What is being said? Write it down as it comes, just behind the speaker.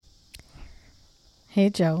Hey,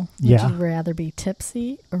 Joe. Yeah. Would you rather be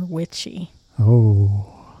tipsy or witchy?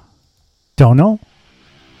 Oh. Don't know.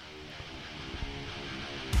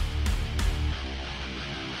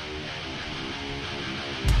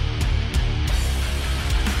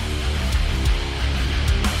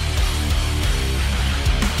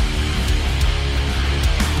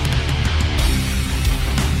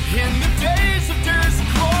 In the days of those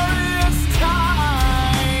glorious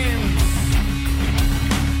times,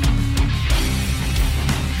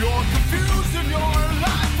 you're confused in your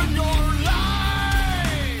life and your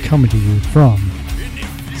life. Coming to you from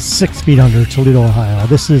 6 feet under Toledo, Ohio.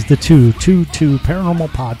 This is the 222 Paranormal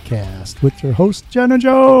Podcast with your host, Jen and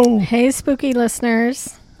Joe. Hey, spooky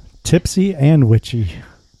listeners. Tipsy and Witchy.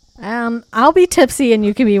 I'll be tipsy and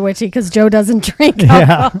you can be witchy because Joe doesn't drink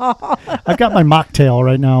Yeah. alcohol. I've got my mocktail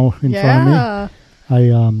right now in front Yeah. of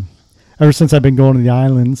me. Ever since I've been going to the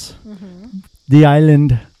islands, the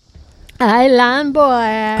island, Island boy.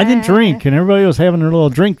 I didn't drink, and everybody was having their little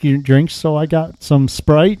drinks, so I got some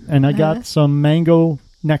Sprite, and I got some mango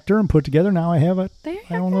nectar and put together. Now I have it. There you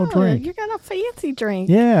I don't go. know drink. You got a fancy drink.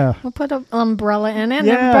 Yeah. We'll put an umbrella in it and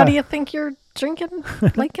Yeah. everybody will think you're drinking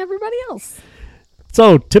like everybody else.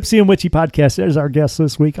 So, Tipsy and Witchy Podcast, there's our guest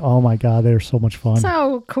this week. Oh my God, they're so much fun.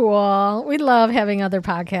 So cool. We love having other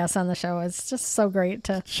podcasts on the show. It's just so great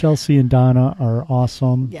to... Chelsea and Donna are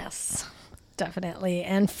awesome. Yes, definitely.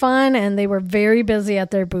 And fun. And they were very busy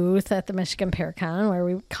at their booth at the Michigan Paracon where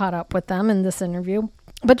we caught up with them in this interview.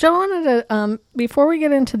 But Joe wanted to, before we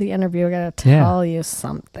get into the interview, I got to tell you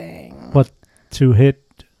something. What, to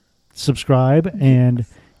hit subscribe and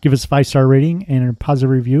give us a 5-star rating and a positive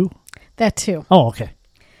review? That too. Oh, okay.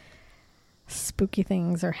 Spooky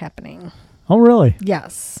things are happening. Oh, really?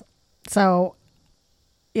 Yes. So,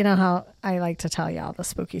 you know how I like to tell you all the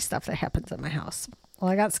spooky stuff that happens in my house.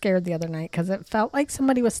 Well, I got scared the other night because it felt like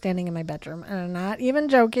somebody was standing in my bedroom. And I'm not even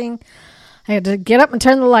joking. I had to get up and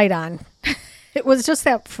turn the light on. It was just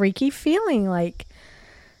that freaky feeling like,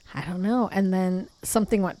 I don't know. And then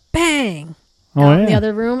something went bang out in the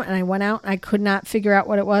other room. And I went out and I could not figure out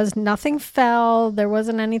what it was. Nothing fell. There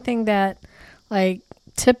wasn't anything that like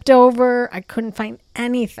tipped over. I couldn't find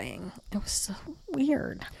anything. It was so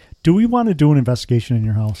weird. Do we want to do an investigation in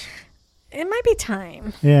your house? It might be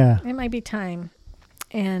time. Yeah. It might be time.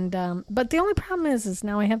 And but the only problem is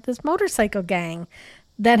now I have this motorcycle gang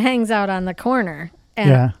that hangs out on the corner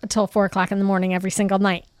until 4 o'clock in the morning every single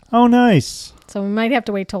night. Oh, nice. So we might have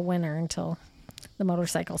to wait till winter until the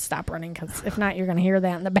motorcycles stop running, because if not, you're going to hear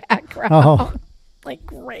that in the background. Oh. Like,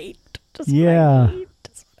 great. Just Yeah. what I need.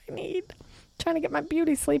 Just what I need. Trying to get my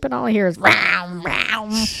beauty sleep, and all I hear is round,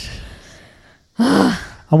 round. I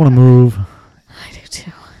want to move. I do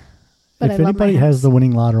too. But If I love anybody my has house. the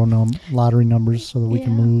winning lottery numbers so that we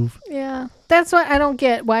can move. Yeah. That's what I don't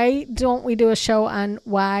get. Why don't we do a show on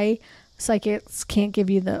why psychics can't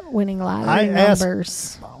give you the winning lottery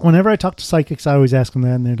numbers? Whenever I talk to psychics, I always ask them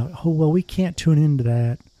that, and they're like, oh, well, we can't tune into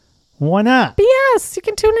that. Why not? BS. You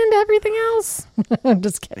can tune into everything else. I'm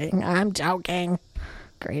just kidding. I'm joking.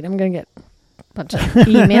 Great. I'm going to get a bunch of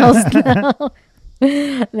emails now.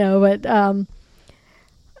 No, but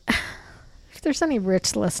if there's any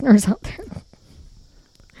rich listeners out there,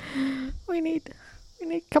 we need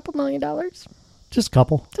a couple $1 million. Just a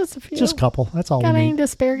couple. Just a few. Just a couple. That's all Got we any need. to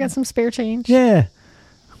spare? Got some spare change? Yeah.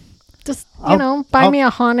 Just, buy me a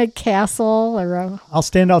haunted castle or a I'll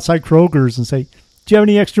stand outside Kroger's and say, do you have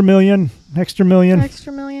any extra million? extra million.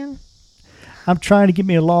 I'm trying to get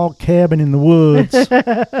me a log cabin in the woods.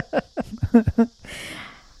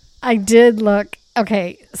 I did look.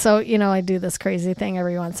 Okay, so, I do this crazy thing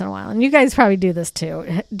every once in a while. And you guys probably do this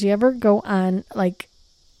too. Do you ever go on, like,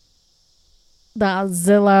 the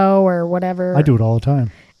Zillow or whatever? I do it all the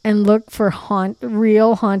time. And look for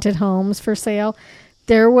real haunted homes for sale.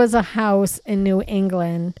 There was a house in New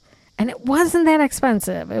England, and it wasn't that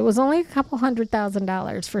expensive. It was only a couple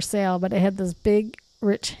 $100,000 for sale, but it had this big,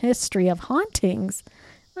 rich history of hauntings.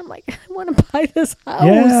 I'm like, I want to buy this house.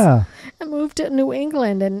 Yeah. I moved to New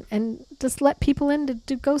England and just let people in to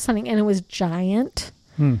do ghost hunting. And it was giant.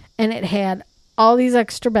 And it had all these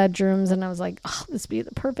extra bedrooms. And I was like, oh, this would be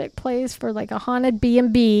the perfect place for like a haunted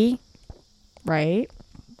B&B. Right?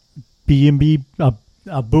 B&B,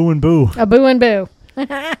 a boo and boo. A boo and boo.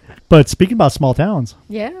 But speaking about small towns,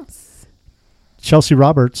 Yes. Chelsea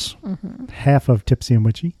Roberts, half of Tipsy and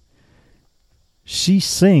Witchy, she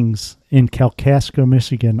sings in Kalkaska,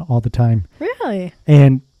 Michigan all the time. Really?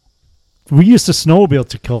 And we used to snowmobile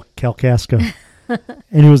to Kalkaska.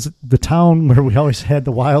 And it was the town where we always had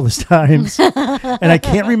the wildest times. And I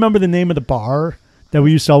can't remember the name of the bar that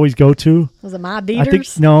we used to always go to. Was it Ma I think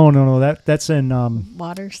Dieter's? no. That's in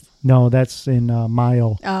Waters. no, that's in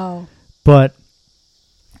Mayo. Oh. But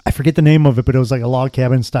I forget the name of it. But it was like a log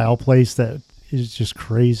cabin style place that is just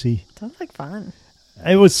crazy. Sounds like fun.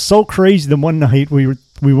 It was so crazy. The one night we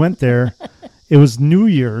went there, it was New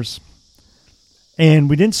Year's, and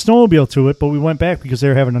we didn't snowmobile to it, but we went back because they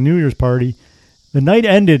were having a New Year's party. The night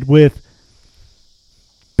ended with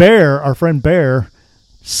Bear, our friend Bear,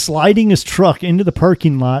 sliding his truck into the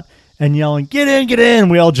parking lot and yelling, "Get in, get in!"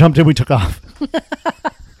 We all jumped in. We took off.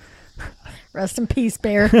 Rest in peace,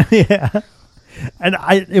 Bear. Yeah. And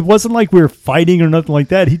it wasn't like we were fighting or nothing like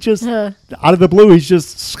that. He just, out of the blue, he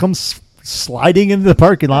just comes sliding into the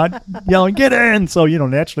parking lot, yelling, "Get in!" So,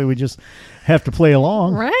 naturally we just have to play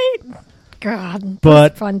along. Right? God.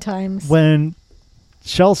 But fun times. When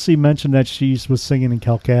Chelsea mentioned that she was singing in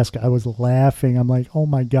Kalkaska, I was laughing. I'm like, oh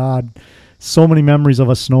my God. So many memories of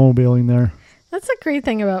us snowmobiling there. That's a great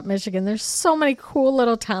thing about Michigan. There's so many cool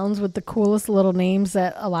little towns with the coolest little names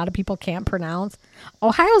that a lot of people can't pronounce.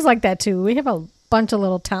 Ohio's like that too. We have a bunch of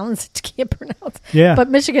little towns that you can't pronounce. Yeah. But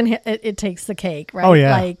Michigan, it takes the cake, right? Oh,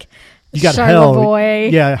 yeah. Like You got Charlevoix.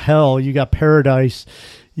 Hell. Yeah, Hell. You got Paradise.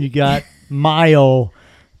 You got Mayo,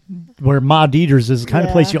 where Ma Dieter's is the kind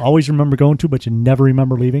of place you always remember going to, but you never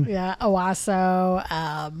remember leaving. Yeah,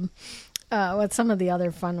 Owasso. What's some of the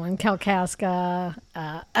other fun ones? Kalkaska,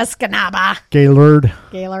 Escanaba, Gaylord.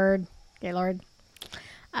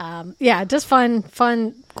 Yeah, just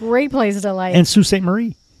fun, great place to like. And Sault Ste.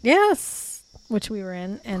 Marie. Yes, which we were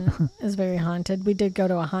in and is very haunted. We did go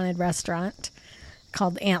to a haunted restaurant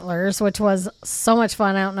called Antlers, which was so much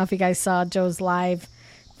fun. I don't know if you guys saw Joe's live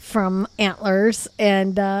from Antlers,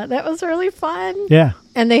 and that was really fun. Yeah.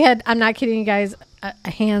 And they had, I'm not kidding you guys, a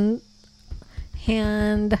hand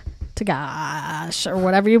to gosh, or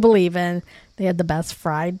whatever you believe in. They had the best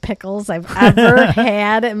fried pickles I've ever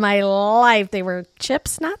had in my life. They were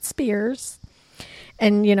chips, not spears.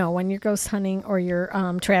 And, when you're ghost hunting or you're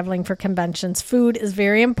traveling for conventions, food is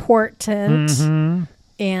very important. Mm-hmm.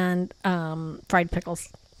 And fried pickles,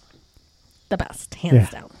 the best, hands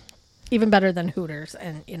down. Even better than Hooters.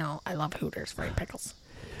 And, I love Hooters fried pickles.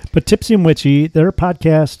 But Tipsy and Witchy, their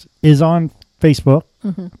podcast is on Facebook.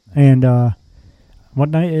 Mm-hmm. And what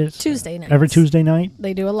night is Tuesday night. Every Tuesday night.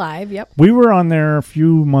 They do a live, yep. We were on there a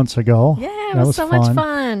few months ago. Yeah, it was so much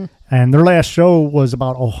fun. And their last show was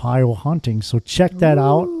about Ohio hunting. So check that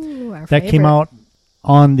out. That came out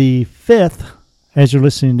on the 5th. As you're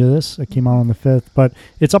listening to this, it came out on the 5th. But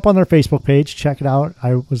it's up on their Facebook page. Check it out.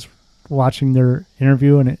 I was watching their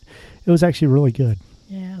interview, and it was actually really good.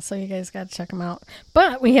 Yeah, so you guys got to check them out.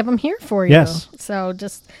 But we have them here for you. Yes. So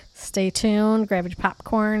just stay tuned. Grab your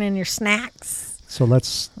popcorn and your snacks. So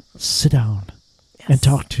let's sit down and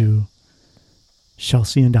talk to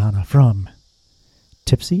Chelsea and Donna from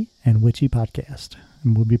Tipsy and Witchy Podcast.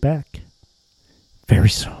 And we'll be back very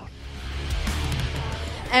soon.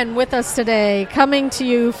 And with us today, coming to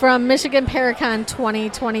you from Michigan Paracon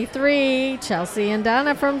 2023, Chelsea and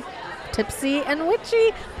Donna from Tipsy and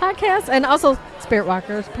Witchy Podcast, and also Spirit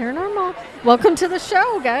Walkers Paranormal. Welcome to the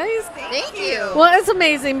show, guys. Thank you. Well, it's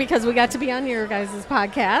amazing because we got to be on your guys'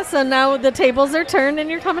 podcast, so now the tables are turned and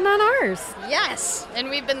you're coming on ours. Yes, and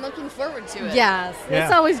we've been looking forward to it. Yes,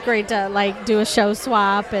 it's always great to do a show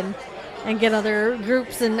swap and get other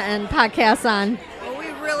groups and podcasts on. Well, we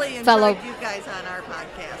really enjoyed you guys on our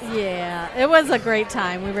podcast. Yeah, it was a great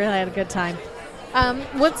time. We really had a good time.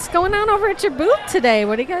 What's going on over at your booth today?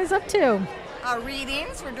 What are you guys up to?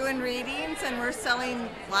 Readings. We're doing readings, and we're selling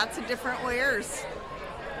lots of different wares.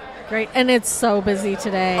 Great. And it's so busy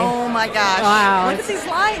today. Oh, my gosh. Wow. Look at these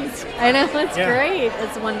lines. I know. It's great.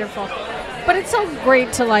 It's wonderful. But it's so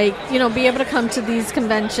great to, be able to come to these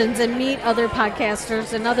conventions and meet other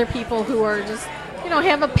podcasters and other people who are just,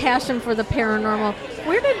 have a passion for the paranormal.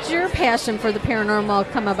 Where did your passion for the paranormal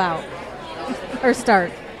come about or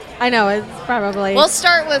start? I know, it's probably... We'll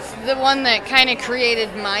start with the one that kind of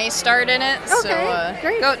created my start in it. Okay, so,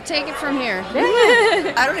 great. Go take it from here.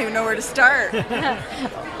 Yeah. I don't even know where to start.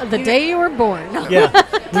 The day you were born. Yeah.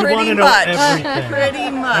 We want to know much. everything.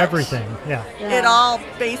 Pretty much. Everything, yeah. It all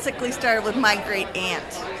basically started with my great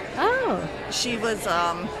aunt. Oh. She was,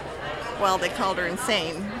 they called her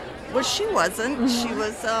insane. Well, she wasn't. Mm-hmm. She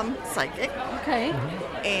was psychic. Okay.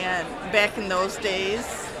 And back in those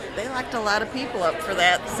days, they locked a lot of people up for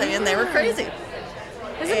that, saying they were crazy.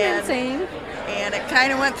 Isn't it insane? And it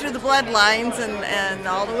kind of went through the bloodlines, and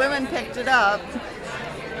all the women picked it up.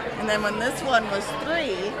 And then when this one was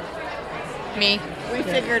 3, Me. we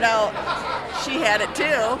figured out she had it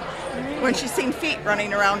too. when she's seen feet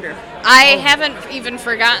running around her. I haven't even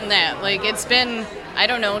forgotten that. Like, it's been, I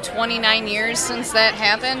don't know, 29 years since that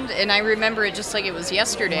happened, and I remember it just like it was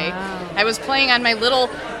yesterday. Wow. I was playing on my little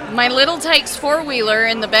Tykes four-wheeler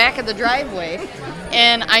in the back of the driveway,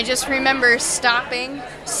 and I just remember stopping,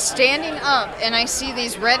 standing up, and I see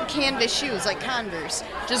these red canvas shoes, like Converse,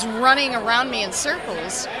 just running around me in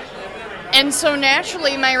circles. And so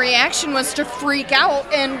naturally, my reaction was to freak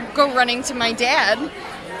out and go running to my dad.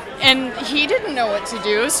 And he didn't know what to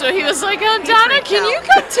do, so he was like, oh, Donna, can you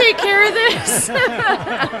come take care of this?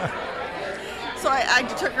 So I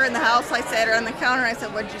took her in the house. I sat her on the counter. I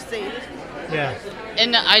said, "What'd you see?" Yeah.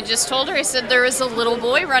 And I just told her, I said, there was a little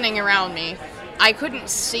boy running around me. I couldn't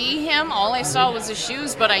see him. All I saw was his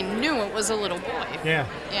shoes, but I knew it was a little boy. Yeah.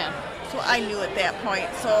 Yeah. So I knew at that point.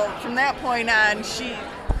 So from that point on, she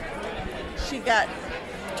got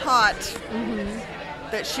taught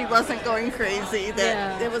that she wasn't going crazy,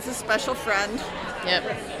 that it was a special friend, Yep.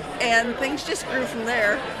 and things just grew from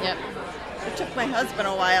there. Yep. It took my husband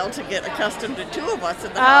a while to get accustomed to two of us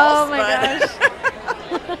in the house. Oh my gosh.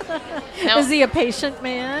 Now, Is he a patient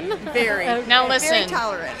man? Very. now Very listen,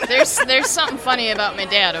 tolerant. there's something funny about my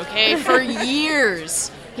dad, okay? For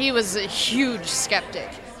years, he was a huge skeptic.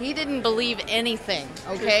 He didn't believe anything,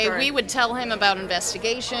 okay? story. We would tell him about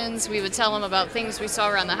investigations. We would tell him about things we saw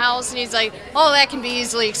around the house. And he's like, oh, that can be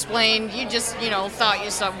easily explained. You just, thought you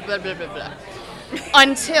saw blah, blah, blah, blah.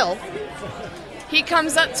 Until he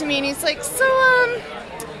comes up to me and he's like, so,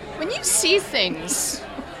 when you see things,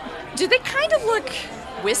 do they kind of look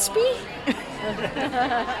wispy?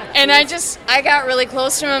 And I got really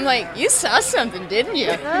close to him. I'm like, you saw something, didn't you?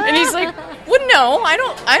 And he's like, well, no, I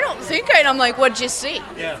don't think I. I'm like, what'd you see?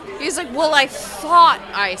 Yeah. He's like, well, I thought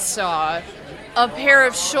I saw a pair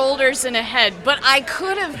of shoulders and a head, but I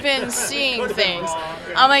could have been seeing things.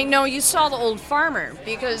 I'm like, no, you saw the old farmer,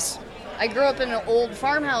 because I grew up in an old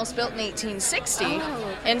farmhouse built in 1860,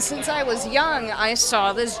 and since I was young, I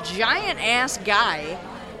saw this giant-ass guy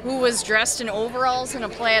who was dressed in overalls and a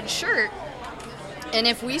plaid shirt. And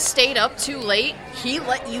if we stayed up too late, he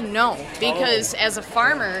let you know. Because as a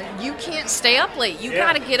farmer, you can't stay up late. You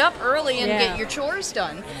got to get up early and get your chores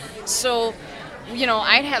done. So,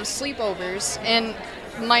 I'd have sleepovers, and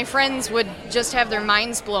my friends would just have their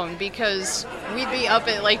minds blown because we'd be up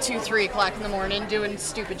at like 2, 3 o'clock in the morning doing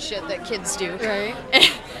stupid shit that kids do. Right.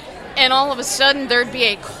 And all of a sudden, there'd be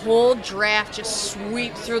a cold draft just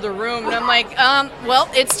sweep through the room. And I'm like, well,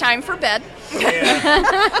 it's time for bed.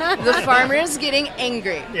 Yeah. The farmer is getting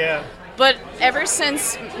angry. Yeah. But ever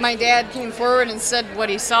since my dad came forward and said what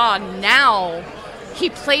he saw, now he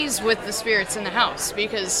plays with the spirits in the house,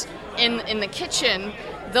 because in the kitchen,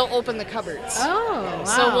 they'll open the cupboards. Oh, wow.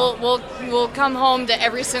 So we'll come home to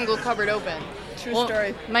every single cupboard open. True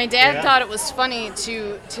story. My dad thought it was funny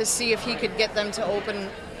to see if he could get them to open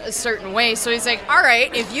a certain way. So he's like, all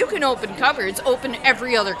right, if you can open cupboards, open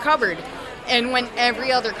every other cupboard. And when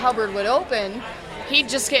every other cupboard would open, he'd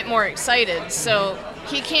just get more excited. So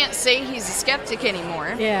he can't say he's a skeptic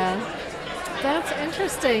anymore. Yeah. That's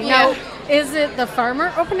interesting. Yeah. Now, is it the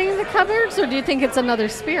farmer opening the cupboards, or do you think it's another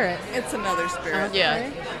spirit? It's another spirit. Yeah,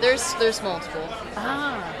 there's multiple.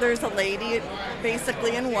 Ah, There's a lady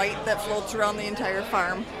basically in white that floats around the entire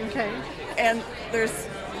farm. okay. And there's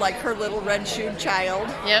like her little red-shoed child.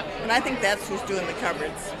 Yep. And I think that's who's doing the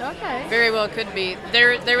cupboards. Okay. Very well could be.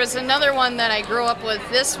 There was another one that I grew up with.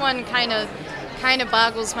 This one kind of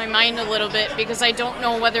boggles my mind a little bit, because I don't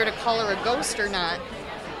know whether to call her a ghost or not.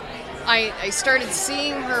 I started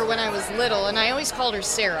seeing her when I was little, and I always called her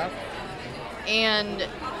Sarah. And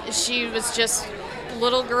she was just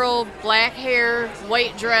little girl, black hair,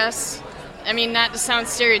 white dress. I mean, not to sound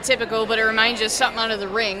stereotypical, but it reminds you of something out of The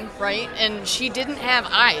Ring, right? And she didn't have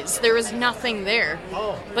eyes. There was nothing there.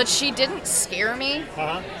 Oh. But she didn't scare me.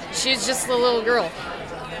 Uh-huh. She's just a little girl.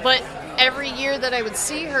 But every year that I would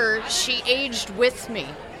see her, she aged with me.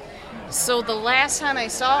 So the last time I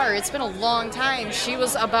saw her, it's been a long time, she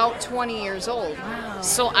was about 20 years old. Wow.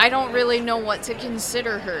 So I don't really know what to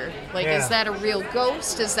consider her. Like, Yeah. is that a real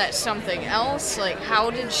ghost? Is that something else? Like,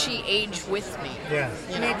 how did she age with me? Yeah.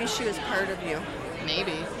 You know? Maybe she was part of you.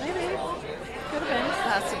 Maybe. Maybe. Could have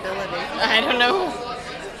been. Possibility. I don't know.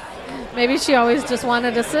 Maybe she always just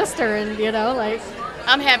wanted a sister, and like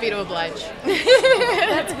I'm happy to oblige.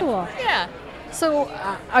 that's cool. Yeah. So,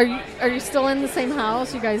 are you still in the same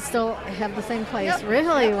house? You guys still have the same place? Yep.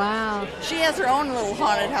 Really? Wow. She has her own little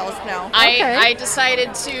haunted house now. Okay. I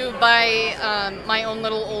decided to buy my own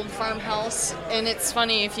little old farmhouse, and it's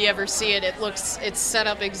funny if you ever see it. It's set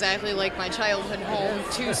up exactly like my childhood home,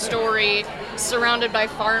 2-story, surrounded by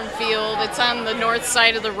farm field. It's on the north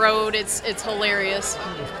side of the road. It's hilarious.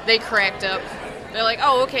 They cracked up. They're like,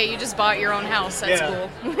 oh, okay, you just bought your own house. That's Yeah.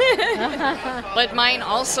 cool. But mine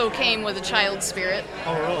also came with a child spirit.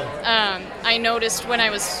 Oh, really? I noticed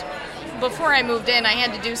before I moved in, I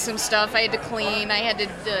had to do some stuff. I had to clean. I had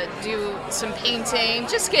to do some painting,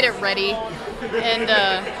 just get it ready. And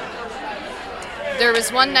there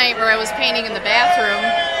was one night where I was painting in the bathroom,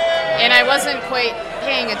 and I wasn't quite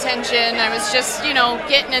paying attention. I was just,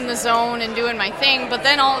 getting in the zone and doing my thing. But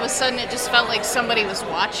then all of a sudden, it just felt like somebody was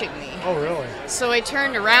watching me. Oh, really? So I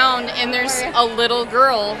turned around, and there's a little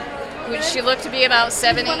girl, which she looked to be about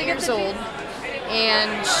 7, 8 years old,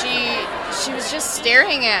 and she was just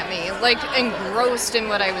staring at me, like engrossed in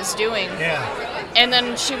what I was doing. Yeah. And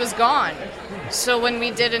then she was gone. So when we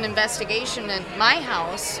did an investigation at my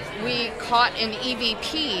house, we caught an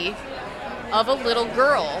EVP of a little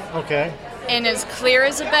girl, Okay. and as clear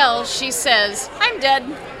as a bell, she says, "I'm dead."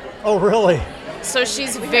 Oh, really? So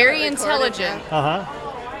she's very recorded intelligent. Uh-huh.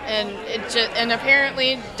 And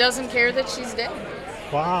apparently doesn't care that she's dead.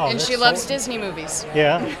 Wow. And that's she loves so- Disney movies.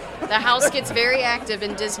 Yeah. The house gets very active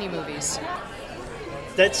in Disney movies.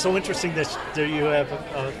 That's so interesting that you have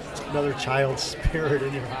another child spirit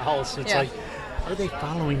in your house. It's Yeah. like, are they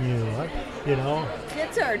following you? You know?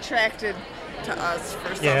 Kids are attracted to us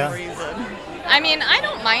for some Yeah. reason. I mean, I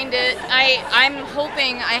don't mind it. I'm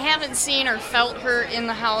hoping, I haven't seen or felt her in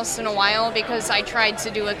the house in a while because I tried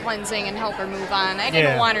to do a cleansing and help her move on. I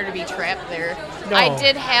didn't Yeah. want her to be trapped there. No. I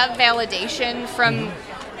did have validation from,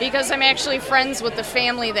 because I'm actually friends with the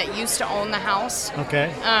family that used to own the house.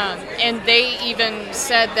 Okay. And they even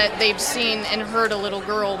said that they've seen and heard a little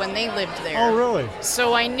girl when they lived there. Oh, really?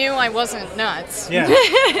 So I knew I wasn't nuts. Yeah.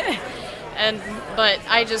 But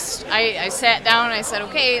I sat down and I said,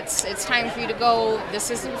 okay, it's time for you to go. This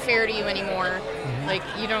isn't fair to you anymore. Like,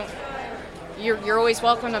 you're always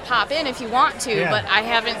welcome to pop in if you want to, Yeah. but I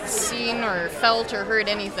haven't seen or felt or heard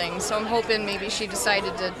anything. So I'm hoping maybe she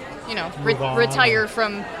decided to, Move on. retire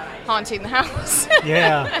from haunting the house.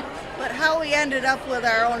 Yeah. But how we ended up with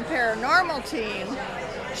our own paranormal team,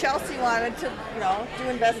 Chelsea wanted to, do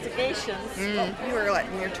investigations. Well, you were,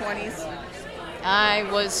 in your 20s? I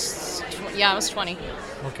was 20.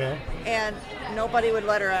 Okay. And nobody would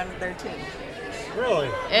let her on their team. Really?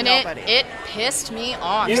 And Nobody. it pissed me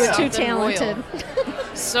off. You're too something talented.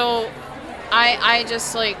 royal. So I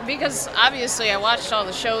just because obviously I watched all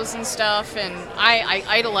the shows and stuff, and I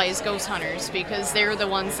idolize ghost hunters because they're the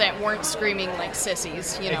ones that weren't screaming like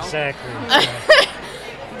sissies, Exactly.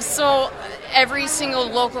 So every single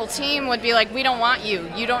local team would be like, we don't want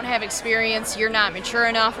you. You don't have experience. You're not mature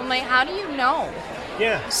enough. I'm like, how do you know?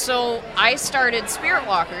 Yeah. So I started Spirit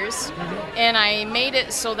Walkers, and I made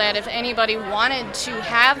it so that if anybody wanted to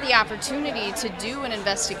have the opportunity to do an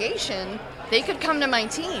investigation, they could come to my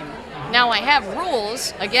team. Now I have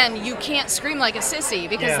rules. Again, you can't scream like a sissy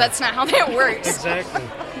because Yeah. that's not how that works. Exactly.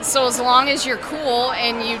 So as long as you're cool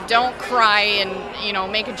and you don't cry and,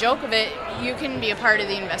 make a joke of it, you can be a part of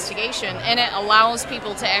the investigation. And it allows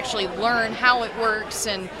people to actually learn how it works,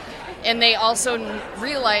 and they also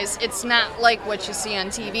realize it's not like what you see on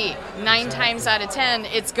TV. 9 times out of 10,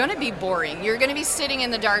 it's going to be boring. You're going to be sitting in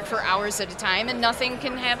the dark for hours at a time and nothing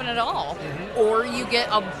can happen at all. Or you get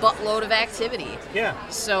a buttload of activity. Yeah.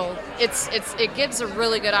 So it gives a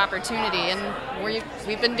really good opportunity, and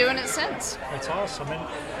we've been doing it since. That's awesome,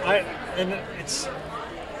 and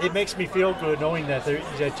it makes me feel good knowing that you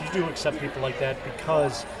do accept people like that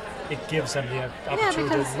because it gives them the opportunity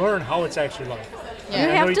because- to learn how it's actually like. Yeah. I You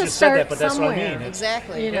know have you to just said start that, but that's what I somewhere. mean.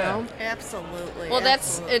 Exactly. You know? Absolutely. Well,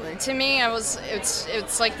 that's absolutely. it. To me,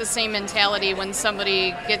 it's like the same mentality when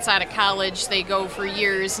somebody gets out of college. They go for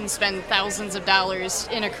years and spend thousands of dollars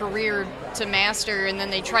in a career to master, and then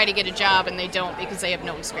they try to get a job and they don't because they have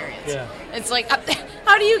no experience. Yeah. It's like,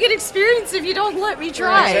 how do you get experience if you don't let me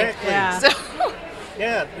try? Exactly. Yeah. So,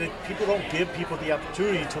 Yeah, people don't give people the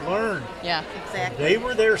opportunity to learn. yeah, Exactly. They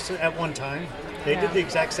were there at one time. They Yeah. did the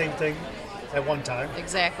exact same thing at one time.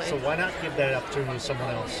 exactly. So why not give that opportunity to someone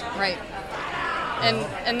else? Right.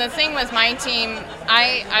 And the thing with my team,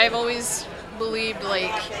 I've always believed,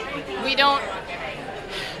 like, we don't,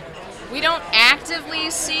 We don't actively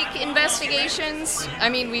seek investigations. I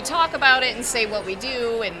mean, we talk about it and say what we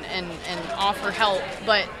do and offer help,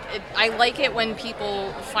 but I like it when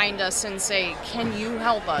people find us and say, can you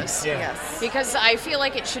help us? Yeah. Yes. Because I feel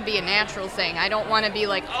like it should be a natural thing. I don't want to be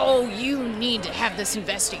like, oh, you need to have this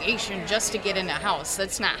investigation just to get in a house.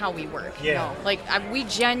 That's not how we work. Yeah. No. Like, we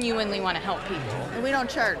genuinely want to help people. And we don't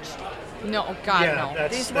charge. No, God, Yeah, no.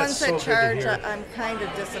 that's- These ones so that good to charge, hear. I'm kind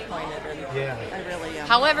of disappointed in. Yeah. I really am.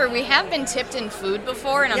 However, we have been tipped in food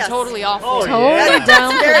before, and I'm Yes. totally off Oh, for it. Totally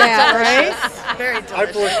down for that, right? Very I've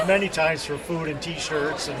delicious. worked many times for food and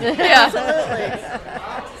T-shirts, and Yeah.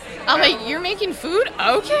 Absolutely. I'm like, you're making food?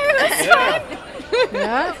 Okay, that's yeah,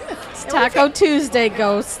 Yeah. It's Taco Tuesday,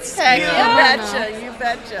 ghosts. Heck, Yeah. you betcha. You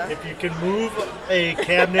betcha. if you can move a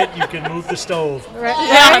cabinet, you can move the stove. Right?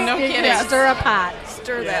 Yeah, no You can kidding. Stir a pot.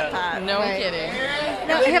 Stir that Yeah. pot. No Right. kidding.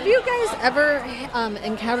 Now, have you guys ever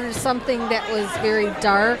encountered something that was very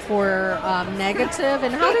dark or negative,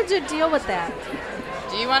 and how did you deal with that?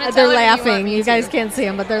 Do you want to They're tell it or do you want laughing. me You guys to? can't see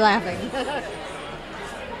them, but they're laughing.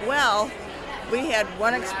 Well, we had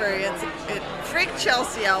one experience. It freaked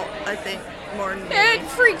Chelsea out, I think, more than me. It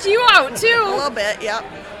freaked you out, A too. little bit, yep.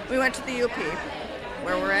 We went to the UP,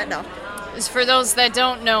 where we're at now. As for those that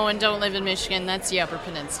don't know and don't live in Michigan, that's the Upper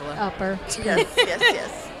Peninsula. Upper. Yes,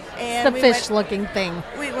 yes. And The we fish-looking thing.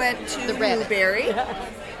 we went to The rabbit. Newberry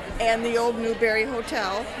and the old Newberry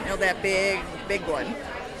Hotel, you know, that big one.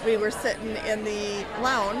 We were sitting in the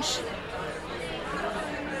lounge.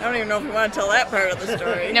 I don't even know if we want to tell that part of the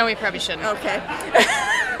story. No, we probably shouldn't. Okay.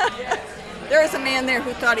 There was a man there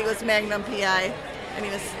who thought he was Magnum PI, and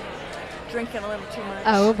he was drinking a little too much.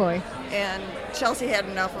 Oh, boy. And Chelsea had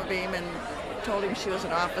enough of him and told him she was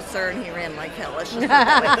an officer, and he ran like hell. Let's just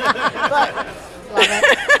Love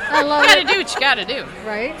it. I love Gotta it. do what you gotta do.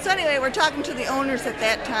 Right? So anyway, we're talking to the owners at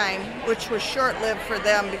that time, which was short-lived for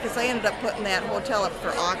them because they ended up putting that hotel up for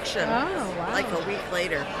auction Oh, wow. like a week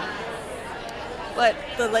later. But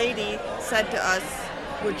the lady said to us,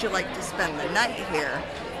 "Would you like to spend the night here?"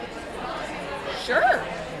 Sure.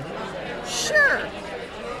 Sure.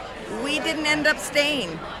 We didn't end up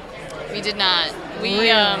staying. We did not. We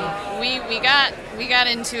got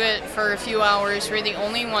into it for a few hours. We're the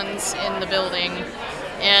only ones in the building,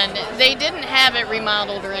 and they didn't have it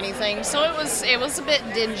remodeled or anything, so it was a bit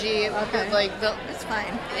dingy. Okay. It's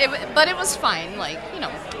fine. But it was fine, like, you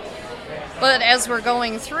know. But as we're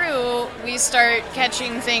going through, we start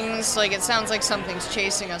catching things like it sounds like something's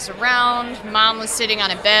chasing us around. Mom was sitting on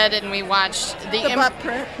a bed, and we watched The butt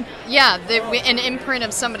print. yeah, an imprint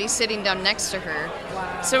of somebody sitting down next to her.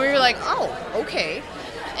 Wow. So we were like, oh, okay.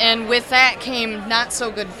 And with that came not so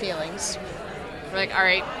good feelings. We're like, all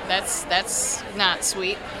right, that's not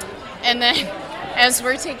sweet. And then as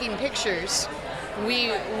we're taking pictures, we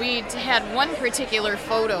had one particular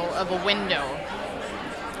photo of a window,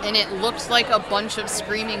 and it looked like a bunch of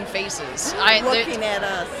screaming faces. Looking at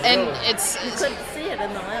us. and You couldn't see it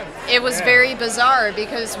in the lens. it was very bizarre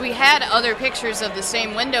because we had other pictures of the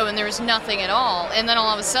same window and there was nothing at all. And then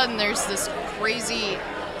all of a sudden there's this crazy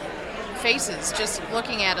faces just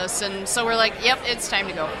looking at us. And so we're like, yep, it's time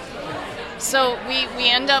to go. So we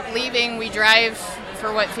end up leaving. We drive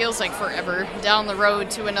for what feels like forever down the road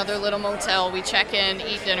to another little motel. We check in,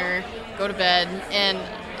 eat dinner, go to bed. And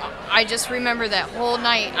I just remember that whole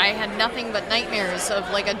night I had nothing but nightmares of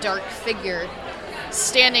like a dark figure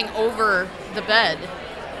standing over the bed,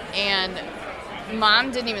 and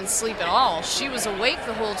Mom didn't even sleep at all. She was awake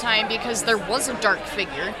the whole time because there was a dark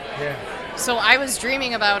figure. Yeah. So I was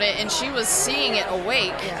dreaming about it and she was seeing it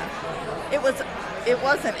awake. Yeah. It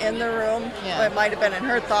wasn't in the room. Yeah. Well, it might have been in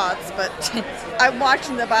her thoughts, but I'm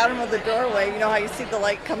watching the bottom of the doorway. You know how you see the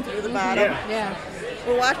light come through the bottom? Yeah. Yeah.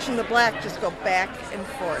 We're watching the black just go back and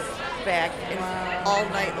forth, all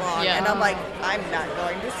night long. Yeah. And I'm like, I'm not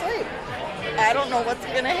going to sleep. I don't know what's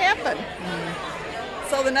going to happen.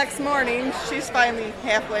 So the next morning, she's finally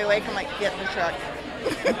halfway awake. I'm like, get in the truck.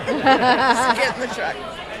 Just get in the truck.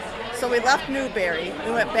 So we left Newberry.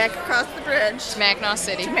 We went back across the bridge Mackinac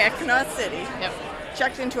City. to Mackinac City. Yep.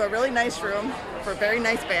 Checked into a really nice room for a very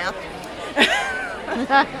nice bath.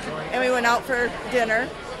 And we went out for dinner.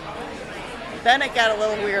 Then it got a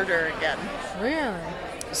little weirder again.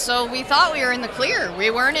 Really? So we thought we were in the clear. We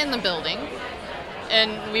weren't in the building.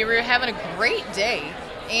 And we were having a great day.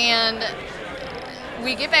 And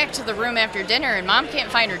we get back to the room after dinner and Mom can't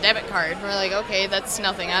find her debit card. We're like, okay, that's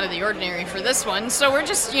nothing out of the ordinary for this one. So we're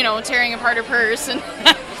just, tearing apart her purse and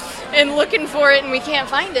and looking for it, and we can't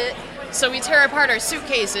find it. So we tear apart our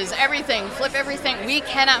suitcases, everything, flip everything. We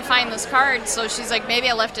cannot find this card. So she's like, maybe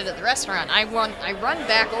I left it at the restaurant. I run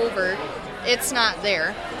back over. It's not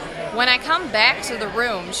there. When I come back to the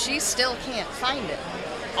room, she still can't find it.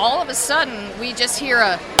 All of a sudden, we just hear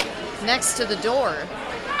a next to the door.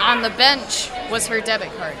 On the bench was her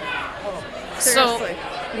debit card. Seriously.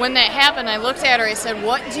 So when that happened, I looked at her. I said,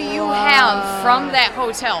 "What do you have from that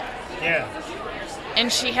hotel?" Yeah.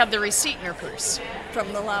 And she had the receipt in her purse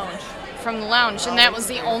From the lounge. from the lounge, and that was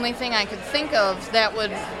the only thing I could think of that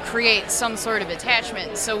would create some sort of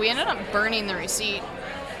attachment. So we ended up burning the receipt.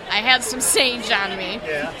 I had some sage on me.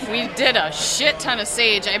 Yeah. We did a shit ton of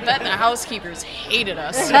sage. I bet the housekeepers hated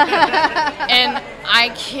us. And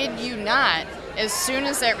I kid you not, as soon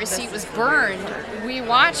as that receipt was burned, we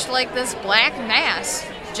watched like this black mass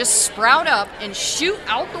just sprout up and shoot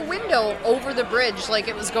out the window over the bridge like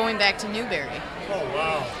it was going back to Newberry. Oh,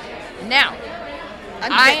 wow. Now,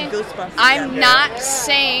 I'm getting goosebumps. I again.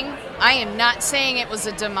 am not saying it was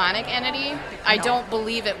a demonic entity. I don't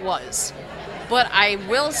believe it was. But I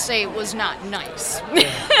will say it was not nice.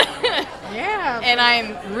 Yeah. And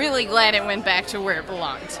I'm really glad it went back to where it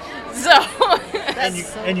belonged. So,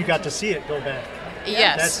 And you got to see it go back.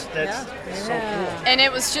 yes. That's so cool. And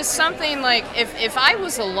it was just something like, if I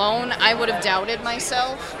was alone, I would have doubted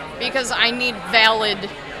myself because I need valid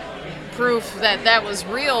proof that that was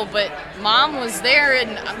real. But Mom was there,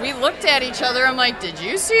 and we looked at each other. I'm like, "Did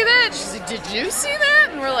you see that?" She said, "Did you see that?"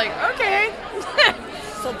 And we're like, "Okay."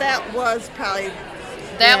 So that was probably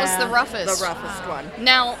That was the roughest. the roughest one.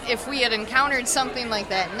 Now, if we had encountered something like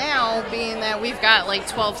that now, being that we've got like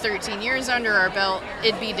 12, 13 years under our belt,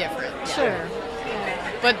 it'd be different. Sure.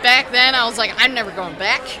 But back then, I was like, I'm never going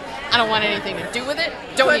back. I don't want anything to do with it.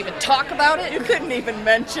 Don't even talk about You it. couldn't even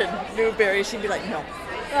mention Newberry. She'd be like, no,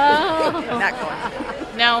 Oh. not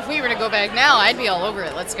going. Now, if we were to go back now, I'd be all over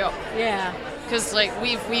it. Let's go. Yeah. Because like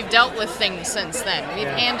we've dealt with things since then. We've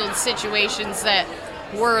handled situations that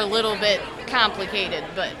were a little bit complicated,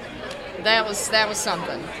 but that was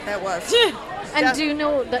something. That was. And do you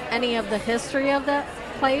know any of the history of that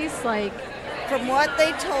place? Like, From what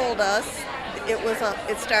they told us,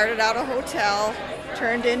 it started out a hotel,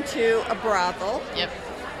 turned into a brothel, Yep.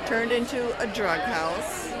 turned into a drug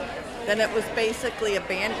house. Then it was basically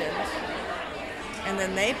abandoned. And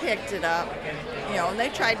then they picked it up, and they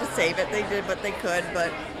tried to save it. They did what they could,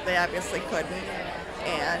 but they obviously couldn't.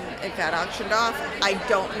 And it got auctioned off. I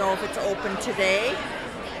don't know if it's open today.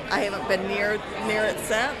 I haven't been near it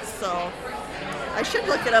since, so I should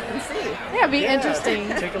look it up and see. yeah, it'd be interesting.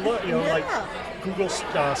 Take a look, like Google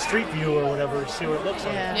Street View or whatever, see what it looks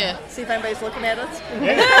like. Yeah. See if anybody's looking at us.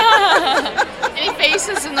 Any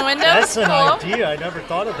faces in the window? That's an Hello? idea. I never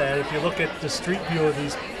thought of that. If you look at the street view of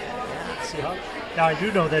these, see how. Now I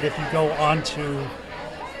do know that if you go onto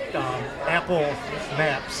Apple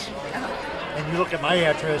Maps and you look at my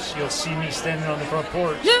address, you'll see me standing on the front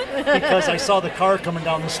porch because I saw the car coming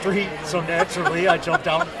down the street. So naturally, I jumped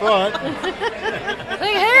out in front.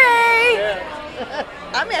 Like, hey!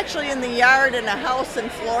 I'm actually in the yard in a house in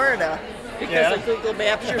Florida because of Google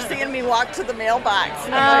Maps. You're seeing me walk to the mailbox.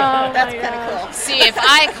 And I'm like, that's kind of cool. See, if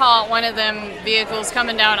I caught one of them vehicles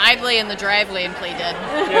coming down, I'd lay in the driveway and play dead.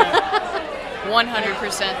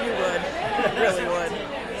 100%. You would. You really would.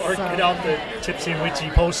 Or get out the Tipsy and Witchy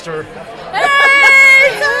poster.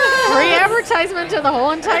 Free advertisement to the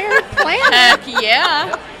whole entire planet. Heck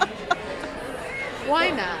yeah. Why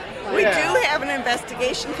not? We do have an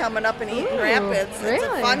investigation coming up in Eaton Rapids. It's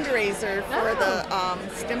really? a fundraiser for the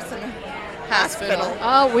Stimson Hospital.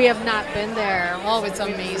 Oh, we have not been there. Oh, it's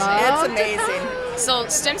amazing. It's amazing. So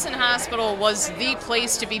Stimson Hospital was the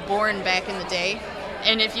place to be born back in the day.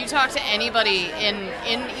 And if you talk to anybody in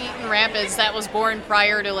Eaton Rapids that was born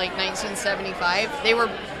prior to like 1975,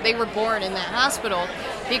 they were born in that hospital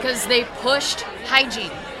because they pushed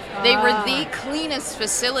hygiene. They were the cleanest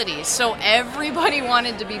facility, so everybody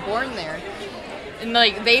wanted to be born there. And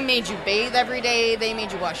like they made you bathe every day, they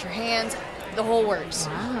made you wash your hands, the whole works.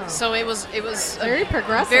 Wow. So it was Very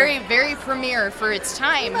progressive. very very premier for its They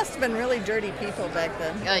time. must have been really dirty people back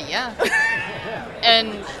then. Yeah.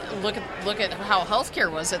 And look at how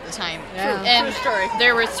healthcare was at the time. Yeah. And True story.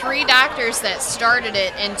 there were 3 doctors that started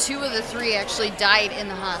it, and 2 of the 3 actually died in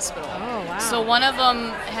the hospital. Oh, wow. So one of them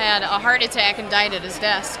had a heart attack and died at his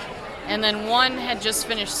desk. And then one had just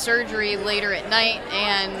finished surgery later at night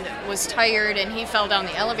and was tired, and he fell down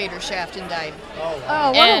the elevator shaft and died. Oh,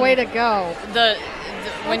 what And a way to go.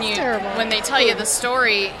 Terrible. When they tell you the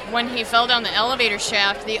story, when he fell down the elevator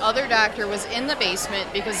shaft, the other doctor was in the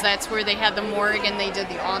basement because that's where they had the morgue and they did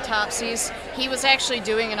the autopsies. He was actually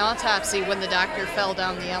doing an autopsy when the doctor fell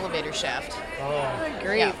down the elevator shaft. Oh.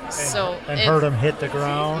 Great. Yeah. So And it- heard him hit the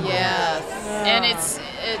ground. Yeah, and it's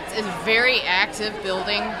a very active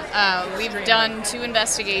building. We've done 2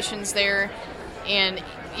 investigations there, and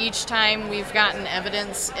each time we've gotten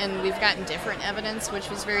evidence, and we've gotten different evidence, which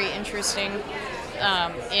was very interesting.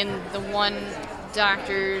 In the one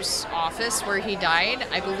doctor's office where he died,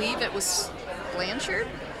 I believe it was Blanchard,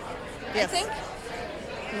 Yes. I think.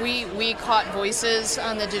 We caught voices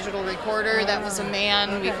on the digital recorder. That was a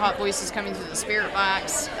man. We caught voices coming through the spirit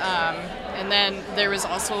box. And then there was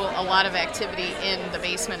also a lot of activity in the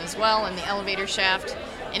basement as well, in the elevator shaft.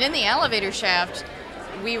 And in the elevator shaft,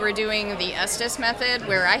 we were doing the Estes method,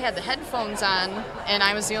 where I had the headphones on, and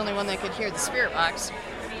I was the only one that could hear the spirit box.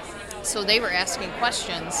 So they were asking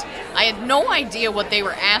questions. I had no idea what they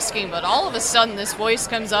were asking, but all of a sudden this voice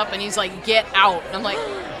comes up, and he's like, "Get out." And I'm like,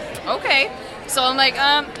 okay. So I'm like,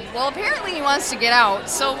 well, apparently he wants to get out.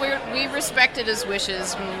 So we respected his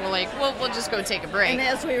wishes, and we're like, well, we'll just go take a break. And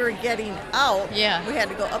as we were getting out, Yeah. we had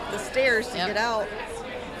to go up the stairs to Yep. get out.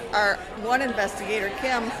 Our one investigator,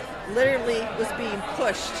 Kim, literally was being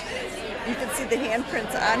pushed. You could see the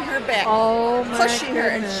handprints on her back, Oh, my pushing her,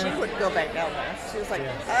 and goodness. she would go back down there. She was like,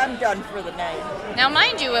 I'm done for the night. Now,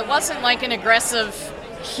 mind you, it wasn't like an aggressive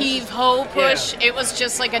heave-ho push. It was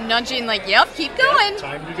just like a nudging, like, yep, keep going.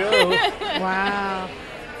 Time to go. Wow.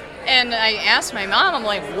 And I asked my mom, I'm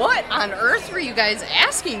like, what on earth were you guys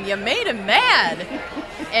asking? You made him mad.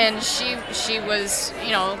 And she was,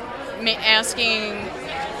 asking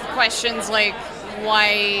questions like,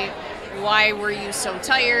 why were you so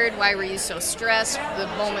tired? Why were you so stressed the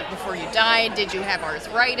moment before you died? Did you have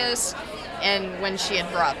arthritis? And when she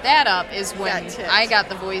had brought that up is when Got ticked. I got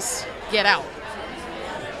the voice, get out.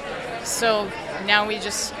 So now we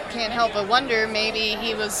just can't help but wonder, maybe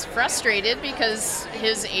he was frustrated because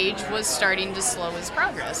his age was starting to slow his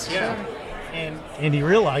progress. Yeah. And he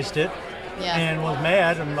realized it Yeah. and was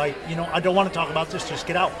mad and like, I don't want to talk about this, just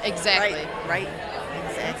get out. Exactly. Right.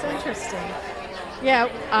 That's Exactly. interesting.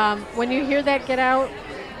 Yeah, when you hear that, get out,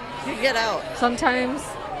 You get out. sometimes.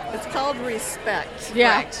 It's called respect.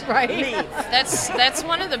 Yeah, Correct. right. Leave. That's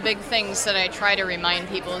one of the big things that I try to remind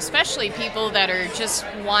people, especially people that are just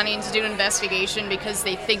wanting to do an investigation because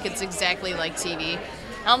they think it's exactly like TV.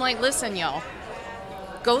 I'm like, listen, y'all,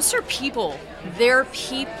 ghosts are people. They're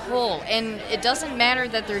people, and it doesn't matter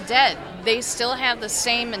that they're dead. They still have the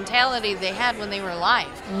same mentality they had when they were alive.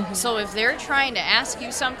 So if they're trying to ask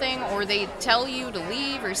you something, or they tell you to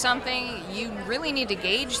leave or something, you really need to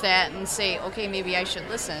gauge that and say, okay, maybe I should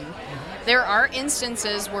listen. There are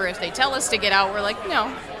instances where if they tell us to get out, we're like,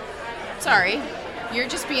 no, sorry, you're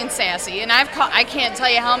just being sassy. And I can't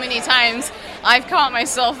tell you how many times I've caught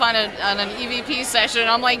myself on an EVP session.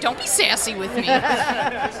 I'm like, don't be sassy with me.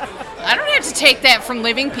 I don't have to take that from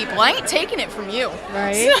living people. I ain't taking it from you.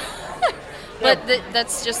 Right. But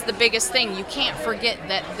that's just the biggest thing. You can't forget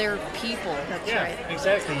that they're people. That's Yeah, right.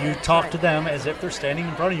 exactly. You talk to them as if they're standing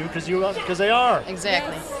in front of you because they are.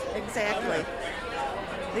 Exactly. Yes, exactly.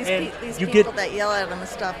 And These you people get- that yell at them and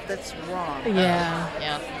stuff, that's wrong. Yeah.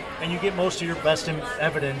 Yeah. And you get most of your best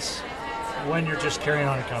evidence when you're just carrying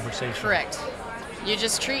on a conversation. Correct. You're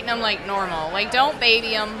just treating them like normal. Like, don't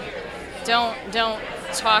baby them. Don't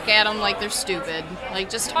talk at them like they're stupid. Like,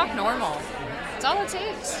 just talk normal. That's all it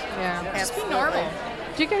takes. Yeah. Just be Absolutely. normal.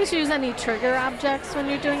 Do you guys use any trigger objects when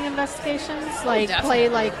you're doing investigations? Like definitely. play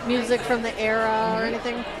like music from the era or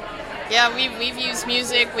anything? Yeah, we've used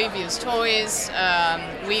music, we've used toys,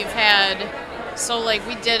 we've had, so like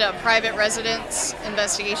we did a private residence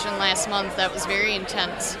investigation last month that was very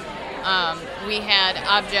intense. We had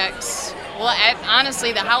objects, well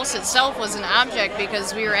honestly the house itself was an object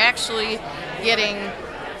because we were actually getting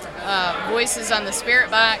voices on the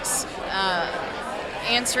spirit box,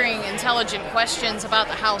 answering intelligent questions about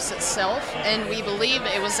the house itself, and we believe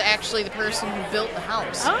it was actually the person who built the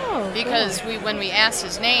house. Oh, Because when we asked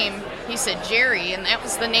his name, he said Jerry, and that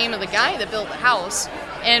was the name of the guy that built the house.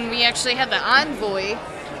 And we actually had the envoy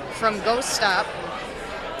from Ghost Stop,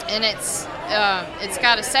 and it's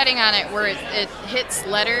got a setting on it where it hits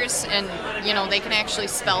letters, and they can actually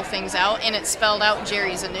spell things out, and it spelled out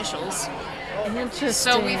Jerry's initials. Interesting.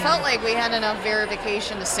 So we felt like we had enough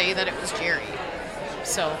verification to say that it was Jerry.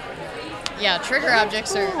 So, yeah, trigger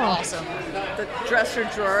objects are cool. awesome. The dresser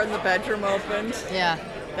drawer in the bedroom opened. Yeah.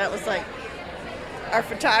 That was like our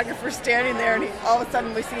photographer standing there, and all of a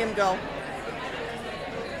sudden we see him go.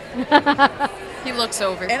 He looks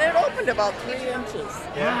over. And it opened about 3 inches.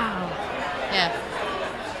 Yeah.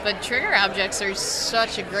 Yeah. But trigger objects are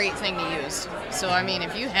such a great thing to use. So, I mean,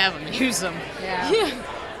 if you have them, use them. Yeah.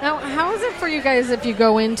 Now, how is it for you guys if you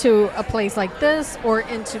go into a place like this or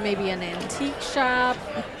into maybe an antique shop?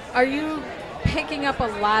 Are you picking up a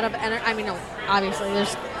lot of energy? I mean, obviously,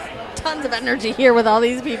 there's tons of energy here with all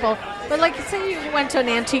these people. But, like, say you went to an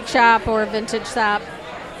antique shop or a vintage shop,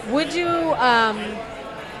 would you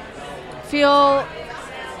feel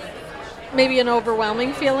maybe an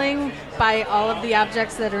overwhelming feeling by all of the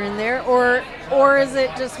objects that are in there, or is it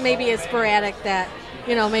just maybe a sporadic that,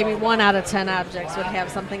 you know, maybe 1 out of 10 objects would have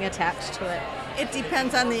something attached to it? It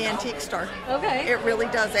depends on the antique store. Okay. It really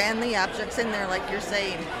does, and the objects in there, like you're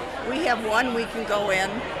saying. We have one we can go in,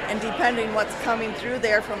 and depending what's coming through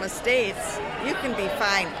there from estates, you can be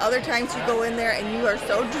fine. Other times you go in there and you are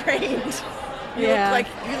so drained.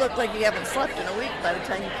 You look like you haven't slept in a week by the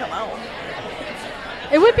time you come out.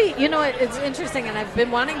 It would be, you know, it's interesting, and I've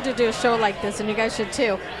been wanting to do a show like this, and you guys should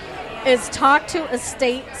too, is talk to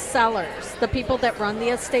estate sellers, the people that run the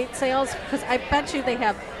estate sales, because I bet you they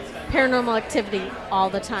have paranormal activity all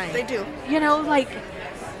the time. They do. You know, like,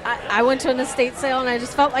 I went to an estate sale, and I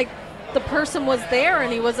just felt like the person was there,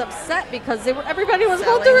 and he was upset because everybody was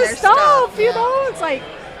going Selling through their his stuff, you yeah. know? It's like,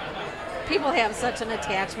 people have such an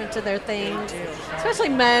attachment to their things, especially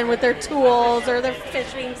men with their tools or their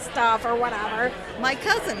fishing stuff or whatever. My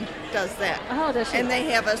cousin does that. Oh, does she? And they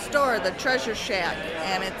have a store, the Treasure Shack,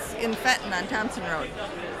 and it's in Fenton on Thompson Road.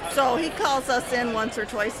 So he calls us in once or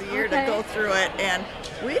twice a year to go through it, and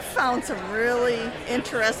we've found some really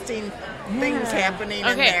interesting things happening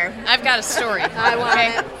in there. I've got a story. I want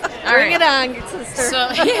it. All Bring right. it on, sister. So,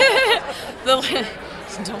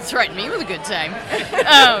 don't threaten me with a good time.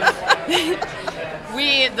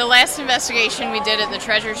 The last investigation we did at the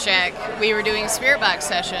Treasure Shack, we were doing a spirit box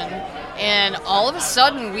session, and all of a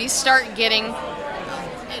sudden we start getting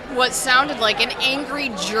what sounded like an angry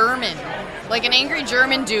German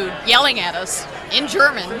dude yelling at us in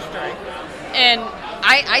German. And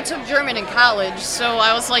I took German in college, so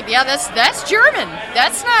I was like, yeah, that's German.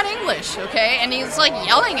 That's not English, okay? And he's like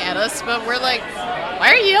yelling at us, but we're like, why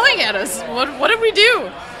are you yelling at us? What did we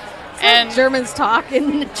do? And Germans talk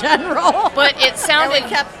in general. but it And sounded we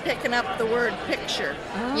kept picking up the word picture.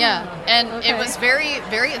 yeah, and okay. it was very,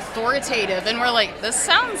 very authoritative, and we're like, this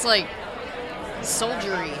sounds like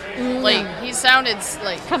soldiery. Like he sounded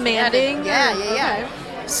like Commanding? Yeah.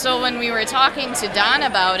 Okay. So when we were talking to Don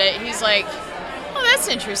about it, he's like, oh, that's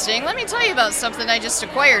interesting. Let me tell you about something I just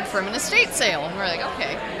acquired from an estate sale. And we're like,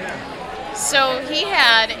 okay. So he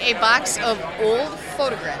had a box of old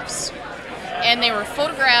photographs, and they were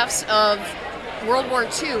photographs of World War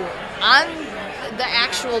II on the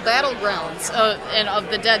actual battlegrounds of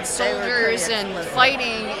the dead soldiers pretty and explicit.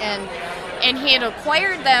 fighting, and he had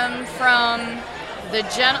acquired them from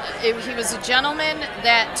he was a gentleman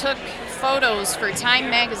that took photos for Time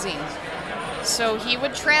magazine. So he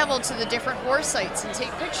would travel to the different war sites and take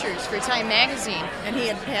pictures for Time magazine. And he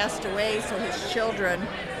had passed away, so his children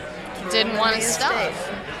Didn't want to stop.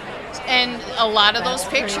 And a lot of those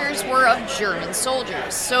pictures were of German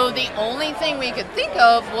soldiers. So the only thing we could think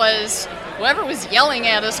of was whoever was yelling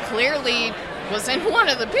at us clearly was in one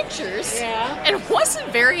of the pictures and wasn't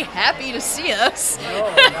very happy to see us.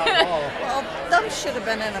 Well, them should have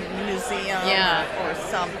been in a museum or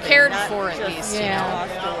something. Cared not for at just, least, you you know, know.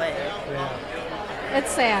 lost away.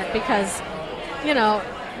 It's sad because, you know,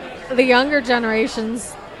 the younger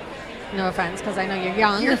generations, no offense, because I know you're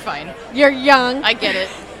young. You're fine. You're young. I get it.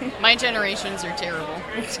 My generations are terrible.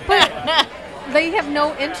 But they have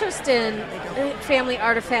no interest in family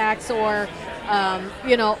artifacts or,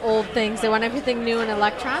 you know, old things. They want everything new and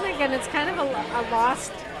electronic, and it's kind of a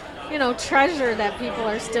lost, you know, treasure that people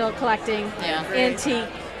are still collecting. Yeah. Antique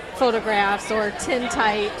photographs or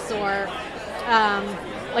tintypes or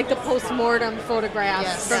like the post-mortem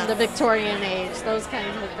photographs from the Victorian age, those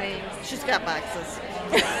kinds of things. She's got boxes.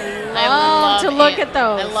 I love to look at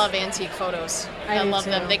those. I love antique photos. I do love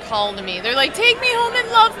too. them. They call to me. They're like, take me home and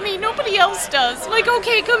love me. Nobody else does. I'm like,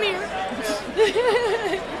 okay, come here.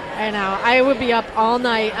 I know. I would be up all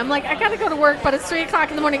night. I'm like, I got to go to work, but it's 3 o'clock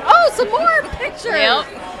in the morning. Oh, some more pictures. Yep.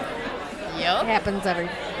 It happens every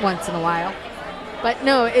once in a while. But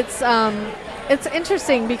no, it's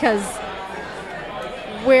interesting because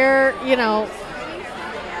where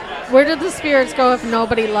do the spirits go if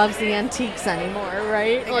nobody loves the antiques anymore,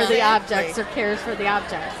 right? Or the Exactly. objects or cares for the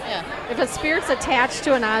objects. Yeah. If a spirit's attached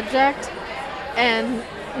to an object and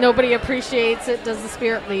nobody appreciates it, does the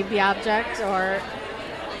spirit leave the object or?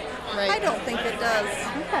 I don't think it does.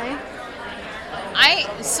 Okay.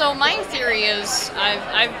 So my theory is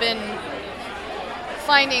I've been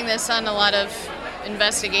finding this on a lot of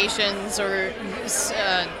investigations or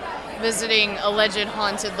visiting alleged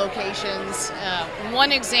haunted locations.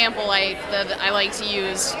 One example that I like to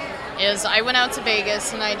use is I went out to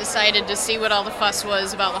Vegas and I decided to see what all the fuss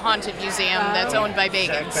was about the haunted museum that's owned by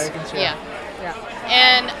Bagans. Yeah.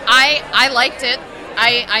 And I liked it.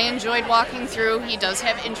 I enjoyed walking through. He does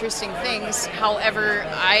have interesting things. However,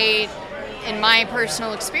 in my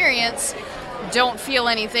personal experience, don't feel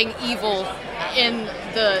anything evil in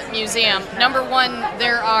the museum. Number one,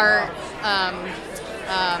 there are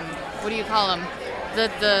what do you call them?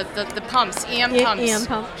 The pumps, EM pumps. EM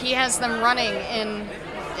pump. He has them running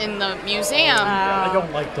in the museum. I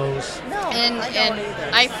don't like those. No, And I don't and either.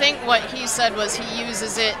 I think what he said was he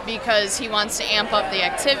uses it because he wants to amp up the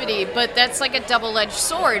activity, but that's like a double-edged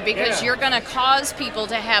sword because you're going to cause people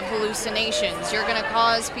to have hallucinations. You're going to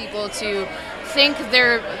cause people to think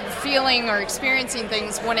they're feeling or experiencing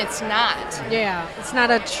things when it's not. Yeah, it's not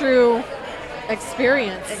a true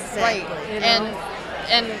experience. Exactly. Right. You know?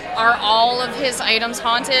 And are all of his items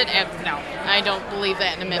haunted? No, I don't believe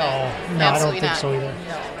that in a minute. No, Absolutely I don't think not. so either.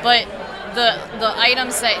 But the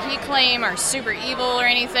items that he claim are super evil or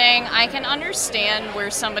anything, I can understand where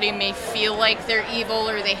somebody may feel like they're evil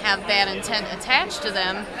or they have bad intent attached to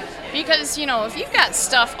them. Because, you know, if you've got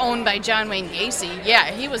stuff owned by John Wayne Gacy,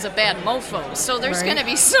 yeah, he was a bad mofo. So there's Right. going to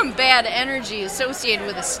be some bad energy associated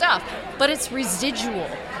with his stuff. But it's residual.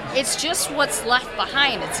 It's just what's left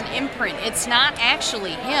behind. It's an imprint. It's not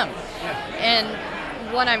actually him. And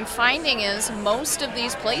what I'm finding is most of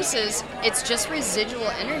these places, it's just residual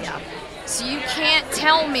energy. So you can't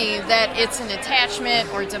tell me that it's an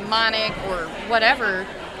attachment or demonic or whatever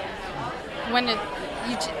when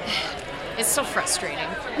it's so frustrating.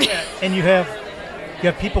 And you have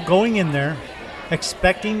people going in there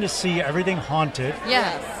expecting to see everything haunted.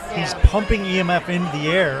 Yeah. He's pumping EMF into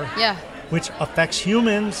the air, Yeah. which affects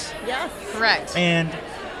humans, Yes. Correct. and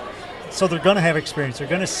so they're going to have experience. They're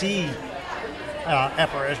going to see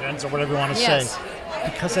apparitions or whatever you want to Yes. say,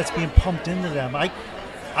 because that's being pumped into them.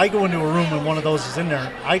 I go into a room and one of those is in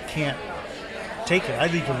there. I can't take it. I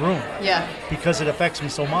leave the room Yeah. because it affects me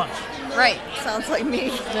so much. Right. Sounds like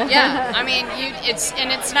me. Yeah, I mean,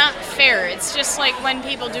 it's not fair. It's just like when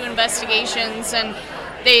people do investigations and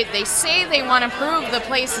they say they want to prove the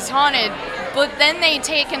place is haunted, but then they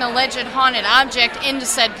take an alleged haunted object into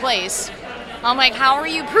said place. I'm like, how are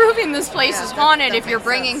you proving this place is haunted that if you're makes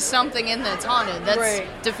bringing sense. something in that's haunted? That's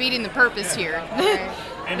Right. defeating the purpose here.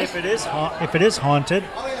 And if it is haunted,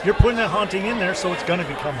 you're putting that haunting in there, so it's going to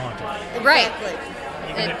become haunted, Right.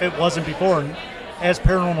 Exactly. even if it wasn't before. And as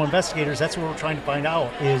paranormal investigators, that's what we're trying to find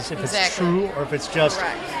out: is if it's Exactly. true or if it's just.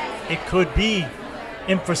 Correct. It could be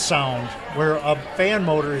infrasound, where a fan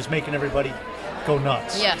motor is making everybody go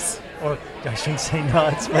nuts. Yes. Or I shouldn't say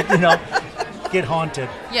nuts, but get haunted.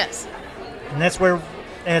 Yes. And that's where,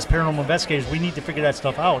 as paranormal investigators, we need to figure that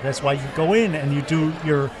stuff out. That's why you go in and you do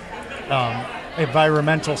your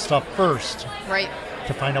environmental stuff first Right.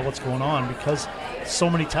 to find out what's going on, because so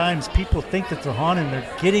many times people think that they're haunted and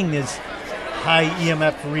they're getting these high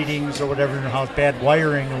EMF readings or whatever in their house, bad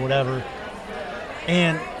wiring or whatever,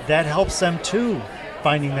 and that helps them too,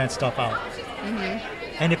 finding that stuff out. Mm-hmm.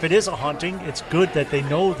 And if it is a haunting, it's good that they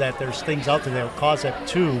know that there's things out there that will cause that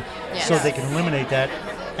too, so Yes. they can eliminate that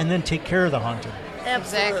and then take care of the haunting.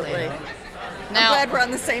 Absolutely. Exactly. I'm Now, glad we're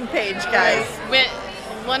on the same page, guys.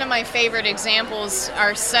 one of my favorite examples,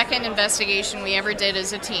 our second investigation we ever did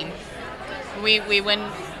as a team. We went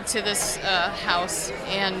to this house,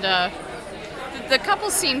 and the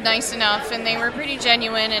couple seemed nice enough, and they were pretty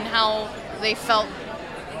genuine in how they felt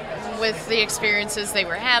with the experiences they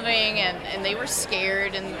were having, and they were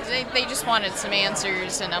scared, and they just wanted some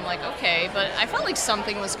answers, and I'm like, okay, but I felt like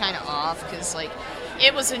something was kind of off, because like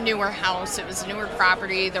it was a newer house, it was a newer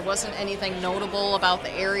property, there wasn't anything notable about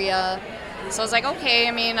the area. So I was like, okay,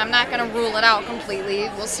 I mean, I'm not going to rule it out completely.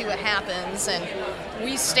 We'll see what happens. And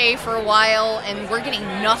we stay for a while, and we're getting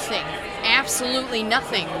nothing. Absolutely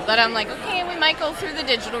nothing. But I'm like, okay, we might go through the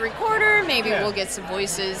digital recorder. Maybe we'll get some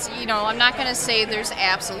voices. You know, I'm not going to say there's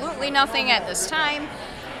absolutely nothing at this time.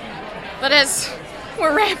 But as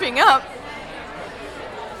we're wrapping up,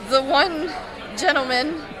 the one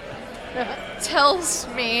gentleman tells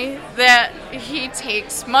me that he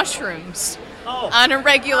takes mushrooms on a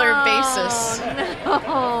regular basis.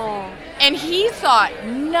 Oh, And he thought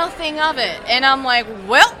nothing of it. And I'm like,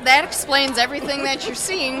 well, that explains everything that you're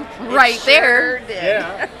seeing right there.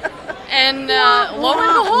 Yeah. And lo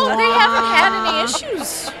and behold, they haven't had any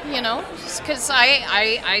issues, you know. Because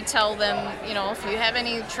I tell them, you know, if you have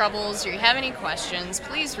any troubles or you have any questions,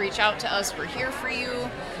 please reach out to us. We're here for you.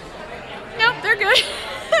 Nope, they're good.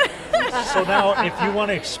 So now, if you want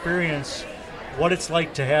to experience what it's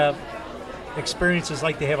like to have experiences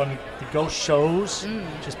like they have on the ghost shows,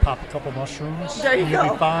 just pop a couple mushrooms. There you and you'll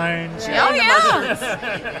go. be fine. Oh,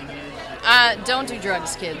 yeah. Don't do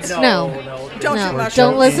drugs, kids. No. Don't No, do mushrooms.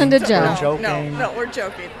 don't listen to Joe. We're joking. No, we're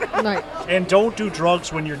joking. right. And don't do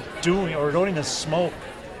drugs when you're doing, or don't even smoke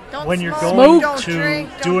Don't when you're smoke, going don't to drink,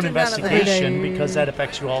 do don't an none of that. investigation, because that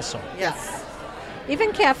affects you also. Yes.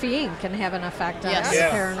 Even caffeine can have an effect on Yes. the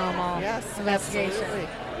Yeah. paranormal Yes, investigation. absolutely.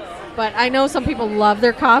 But I know some people love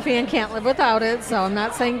their coffee and can't live without it, so I'm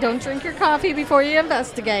not saying don't drink your coffee before you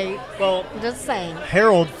investigate. Well, I'm just saying.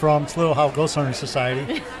 Harold from Little How Ghost Hunting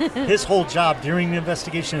Society, his whole job during the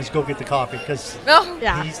investigation is go get the coffee because Oh,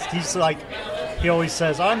 Yeah. he's like, he always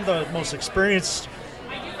says, I'm the most experienced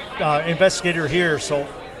investigator here, so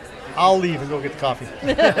I'll leave and go get the coffee. all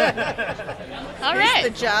He's the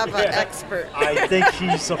right. Java expert. I think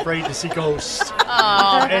he's afraid to see ghosts.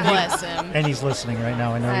 Oh, And he- bless him. And he's listening right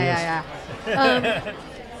now. I know he is. Yeah.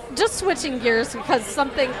 Just switching gears because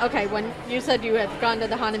okay, when you said you had gone to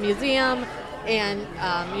the Haunted Museum and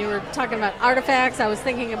you were talking about artifacts, I was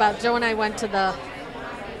thinking about Joe and I went to the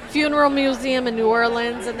Funeral Museum in New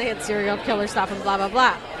Orleans and they had serial killer stuff and blah, blah,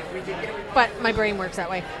 blah. But my brain works that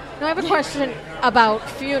way. Now I have a question about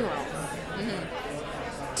funerals.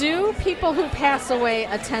 Do people who pass away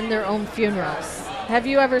attend their own funerals? Have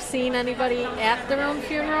you ever seen anybody at their own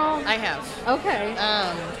funeral? I have. Okay.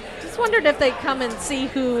 Just wondered if they come and see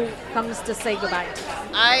who comes to say goodbye to them.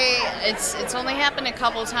 It's only happened a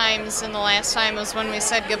couple times, and the last time was when we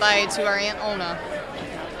said goodbye to our Aunt Ona.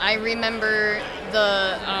 I remember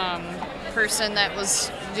the person that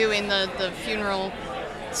was doing the funeral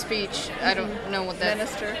speech. I don't know what that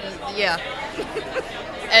Minister. Yeah.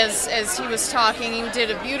 As he was talking, he did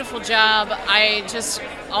a beautiful job. I just,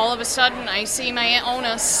 all of a sudden, I see my Aunt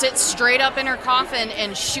Ona sit straight up in her coffin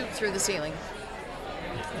and shoot through the ceiling.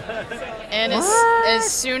 And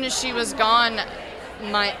as soon as she was gone,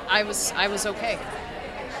 I was okay.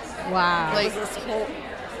 Wow. Like, This whole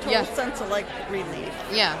total Yeah. sense of like relief.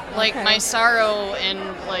 yeah, like Okay. my sorrow and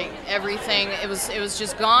like everything, it was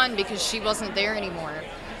just gone because she wasn't there anymore.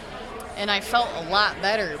 And I felt a lot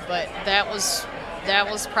better, but that was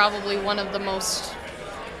probably one of the most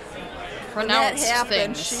When that pronounced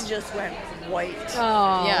happened, things. she just went white.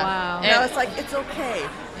 Oh, Yeah. wow. And- Now it's like, it's okay.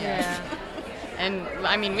 Yeah. And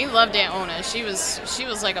I mean, we loved Aunt Ona. She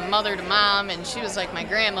was like a mother to Mom, and she was like my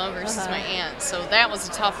grandma versus my aunt. So that was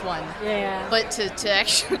a tough one. Yeah. But to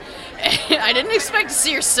actually, I didn't expect to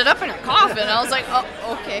see her sit up in her coffin. I was like, oh,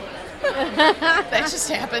 okay, that just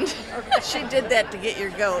happened. She did that to get your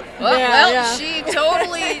goat. Yeah. she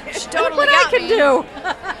totally what I got can me. do.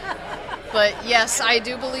 But yes, I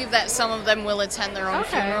do believe that some of them will attend their own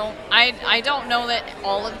Okay. funeral. I don't know that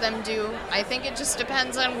all of them do. I think it just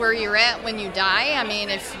depends on where you're at when you die. I mean,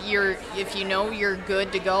 if you know you're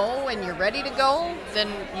good to go and you're ready to go, then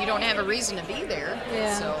you don't have a reason to be there.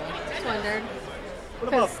 Yeah. So Just wondered.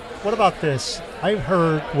 What about this? I've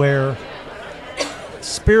heard where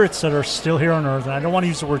spirits that are still here on Earth, and I don't want to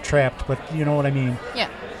use the word trapped, but you know what I mean. yeah.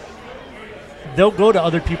 They'll go to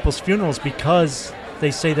other people's funerals because they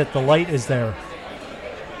say that the light is there.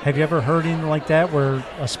 Have you ever heard anything like that where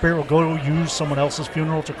a spirit will go to use someone else's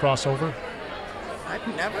funeral to cross over? I've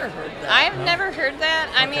never heard that. I've never heard that.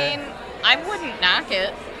 I Okay. mean, I wouldn't knock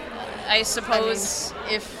it. I suppose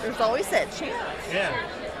if There's always that chance. Yeah.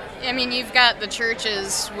 I mean, you've got the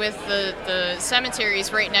churches with the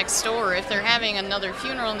cemeteries right next door. If they're having another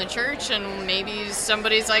funeral in the church and maybe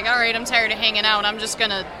somebody's like, all right, I'm tired of hanging out, I'm just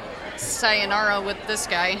going to sayonara with this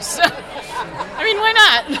guy. So, I mean, why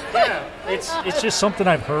not? Yeah. It's just something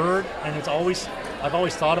I've heard, and I've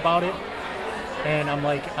always thought about it, and I'm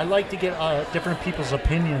like, I like to get different people's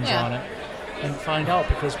opinions Yeah. on it and find out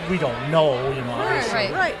because we don't know, obviously.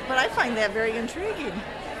 Right. Right, but I find that very intriguing.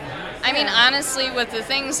 I mean, honestly, with the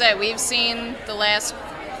things that we've seen the last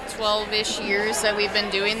 12-ish years that we've been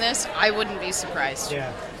doing this, I wouldn't be surprised.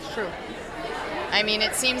 Yeah. True. I mean,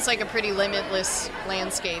 it seems like a pretty limitless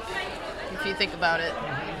landscape if you think about it.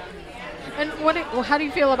 And how do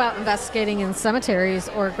you feel about investigating in cemeteries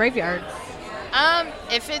or graveyards?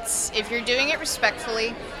 If you're doing it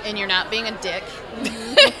respectfully and you're not being a dick,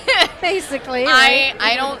 Basically, right?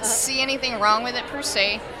 I don't see anything wrong with it per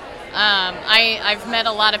se. I've met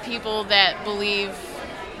a lot of people that believe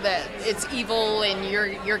that it's evil and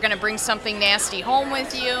you're gonna bring something nasty home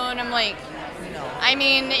with you, and I'm like, No. I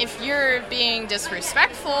mean, if you're being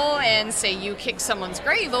disrespectful and say you kick someone's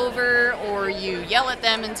grave over or you yell at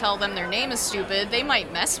them and tell them their name is stupid, they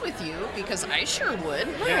might mess with you because I sure would.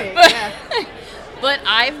 Right, But, yeah. but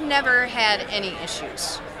I've never had any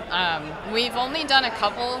issues. We've only done a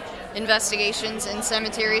couple investigations in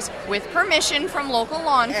cemeteries with permission from local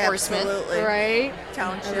law enforcement. Absolutely. Right.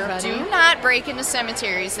 Township. Everybody. Do not break into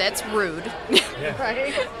cemeteries. That's rude.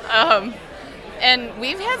 Right. And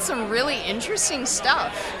we've had some really interesting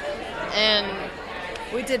stuff. And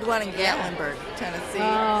We did one in Gatlinburg, Tennessee.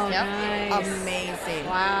 Oh, Yep. nice. Amazing.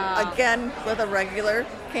 Wow. Again, with a regular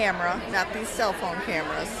camera, not these cell phone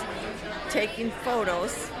cameras, taking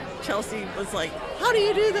photos Chelsea was like, how do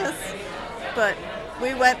you do this? But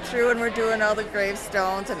we went through and we're doing all the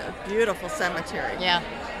gravestones and a beautiful cemetery. Yeah.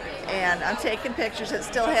 And I'm taking pictures. It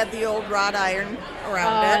still had the old wrought iron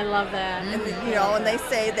around Oh, it. I love that. And and they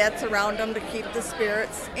say that's around them to keep the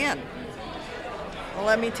spirits in. Well,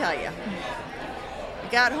 let me tell you.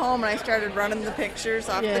 I got home and I started running the pictures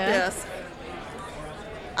off the disc.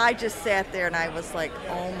 I just sat there and I was like,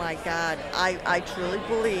 oh my God, I truly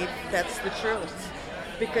believe that's the truth.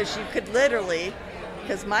 Because you could literally,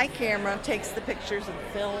 because my camera takes the pictures and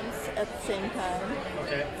films at the same time,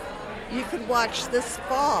 Okay. you could watch this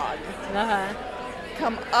fog Uh-huh.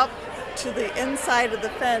 come up to the inside of the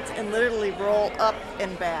fence and literally roll up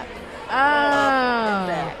and back. Oh,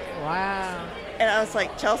 back. wow. And I was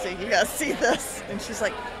like, Chelsea, you gotta see this. And she's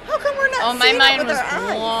like, how come we're not Oh, my seeing it mind with was our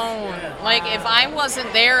eyes? blown. Like, if I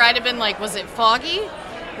wasn't there, I'd have been like, was it foggy?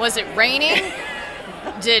 Was it raining?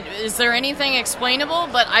 Is there anything explainable?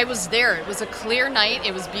 But I was there. It was a clear night.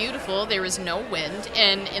 It was beautiful. There was no wind.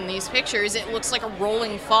 And in these pictures, it looks like a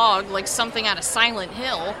rolling fog, like something out of Silent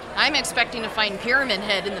Hill. I'm expecting to find Pyramid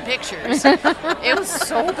Head in the pictures. It was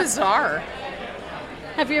so bizarre.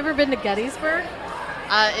 Have you ever been to Gettysburg?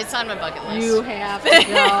 It's on my bucket list. You have to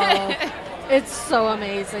go. It's so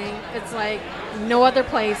amazing. It's like no other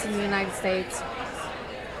place in the United States.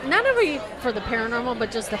 Not only for the paranormal,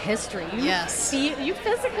 but just the history. Yes. You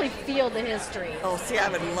physically feel the history. Oh, see, I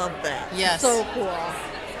would love that. Yes. So cool.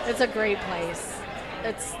 It's a great place.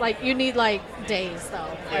 It's like you need like days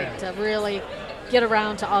though, like to really get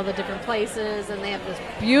around to all the different places. And they have this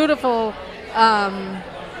beautiful,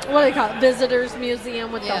 what do they call it? Visitors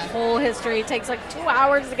museum with the whole history. It takes like 2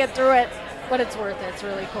 hours to get through it, but it's worth it. It's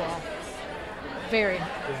really cool. Very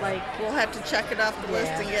like We'll have to check it off the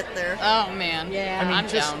list and get there. Oh, man. Yeah. I mean, I'm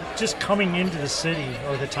just, down. just coming into the city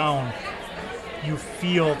or the town, you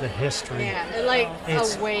feel the history. yeah, like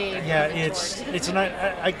It's, a wave. yeah, moving it's towards you. it's an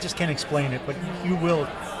I just can't explain it, but you will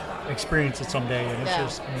experience it someday, and it's Yeah.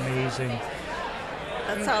 just amazing.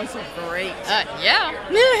 That sounds great. Yeah.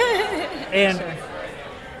 And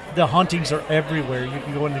the hauntings are everywhere. You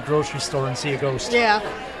can go in the grocery store and see a ghost. Yeah.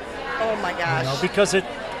 Oh my gosh. You know, because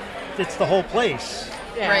it's the whole place.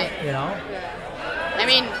 Yeah. Right. You know. I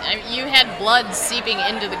mean, you had blood seeping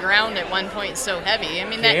into the ground at one point so heavy. I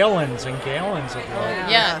mean, that Gallons and gallons of blood.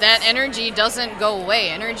 yeah, that energy doesn't go away.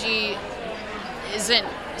 Energy isn't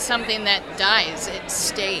something that dies; it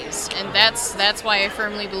stays, and that's why I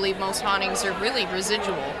firmly believe most hauntings are really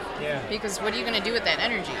residual. Yeah. Because what are you going to do with that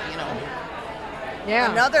energy? You know.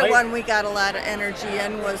 Yeah. Another I- one we got a lot of energy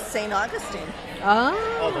in was St. Augustine.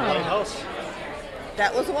 Oh, the lighthouse.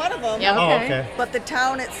 That was one of them. Yep. Oh, Okay. okay. But the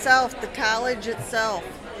town itself, the college itself,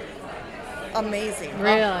 amazing.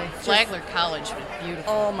 Really. Flagler College was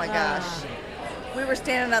beautiful. Oh my gosh. We were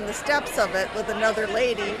standing on the steps of it with another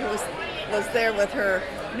lady who was there with her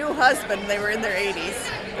new husband. They were in their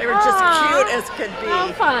 80s. They were just Aw. cute as could be.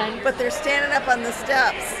 How fun. But they're standing up on the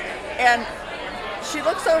steps, and she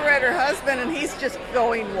looks over at her husband, and he's just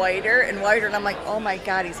going whiter and whiter. And I'm like, oh my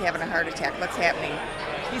God, he's having a heart attack. What's happening?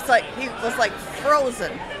 He was like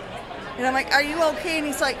frozen. And I'm like, are you okay? And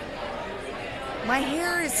he's like, my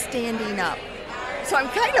hair is standing up. So I'm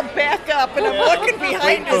kind of back up, and I'm looking behind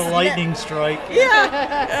Waiting for his the neck. lightning strike.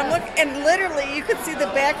 Yeah, and literally you could see the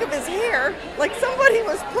back of his hair, like somebody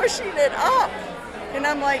was pushing it up. And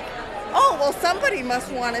I'm like, oh, well, somebody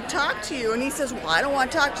must want to talk to you. And he says, well, I don't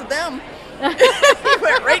want to talk to them. He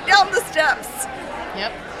went right down the steps.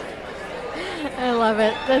 Yep. I love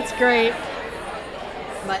it. That's great.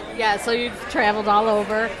 But yeah, so you've traveled all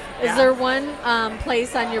over. Is Yeah. there one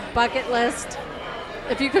place on your bucket list?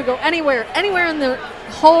 If you could go anywhere in the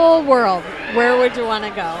whole world, where would you want to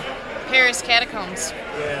go? Paris Catacombs.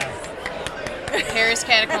 Yeah. Paris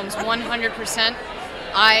Catacombs, 100%.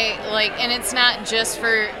 And it's not just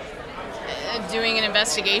for doing an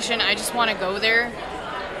investigation. I just want to go there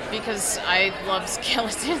because I love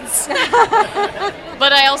skeletons.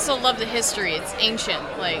 But I also love the history. It's ancient.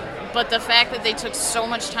 But the fact that they took so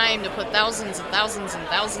much time to put thousands and thousands and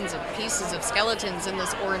thousands of pieces of skeletons in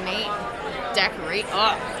this ornate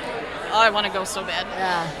I want to go so bad.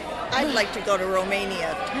 Yeah. I'd like to go to Romania.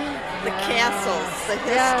 The castles, the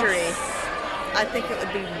history. Yes. I think it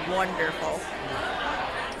would be wonderful.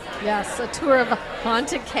 Yes, a tour of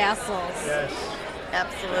haunted castles. Yes.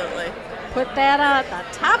 Absolutely. Put that at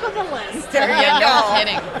the top of the list. There you Yeah, go. no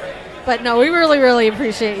kidding. But no, we really, really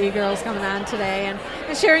appreciate you girls coming on today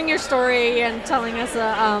and sharing your story and telling us,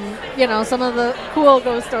 some of the cool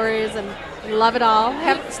ghost stories, and we love it all.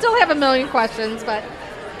 Still have a million questions, but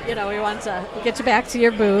we want to get you back to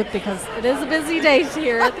your booth because it is a busy day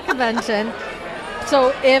here at the convention.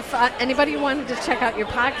 So if anybody wanted to check out your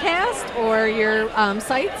podcast or your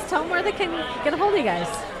sites, tell them where they can get a hold of you guys.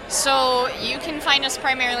 So you can find us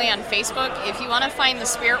primarily on Facebook. If you want to find the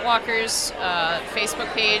Spirit Walkers Facebook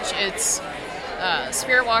page, it's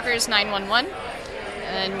Spirit Walkers 911,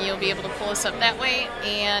 and you'll be able to pull us up that way.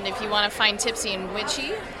 And if you want to find Tipsy and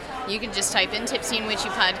Witchy, you can just type in Tipsy and Witchy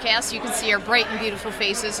Podcast. You can see our bright and beautiful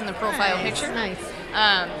faces in the profile picture. Nice.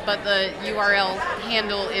 But the URL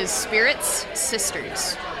handle is Spirits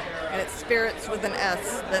Sisters. And it's spirits with an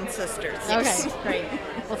S, then sisters. Okay, great.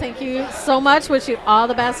 Well, thank you so much. Wish you all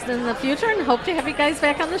the best in the future, and hope to have you guys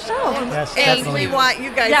back on the show. Yes, And definitely. we want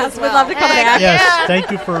you guys Yes, as we'd well. love to come back. Yes, Yeah. thank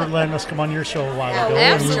you for letting us come on your show a while ago.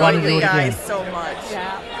 and we absolutely, want to do you it again. guys so much.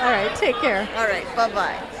 Yeah. All right. Take care. All right,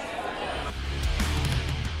 bye-bye.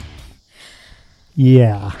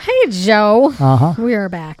 Yeah. Hey, Joe. Uh-huh. We are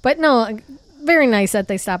back. But no, very nice that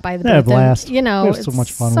they stopped by the They had a booth. And, blast. you know, We had it's so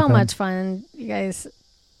much fun so with them. much fun. You guys,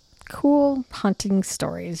 cool hunting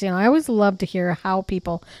stories. You know, I always love to hear how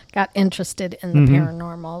people got interested in the Mm-hmm.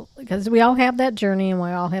 paranormal, because we all have that journey and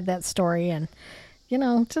we all have that story. And, you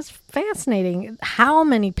know, just fascinating how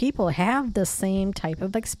many people have the same type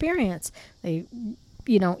of experience. They,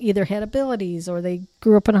 you know, either had abilities, or they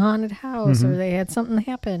grew up in a haunted house, Mm-hmm. or they had something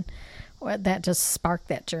happen that just sparked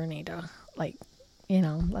that journey to, like, you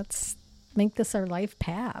know, let's make this our life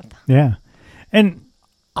path. Yeah. And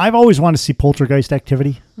I've always wanted to see poltergeist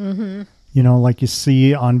activity. Mm-hmm. You know, like you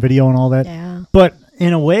see on video and all that. Yeah. But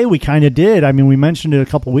in a way, we kind of did. I mean, we mentioned it a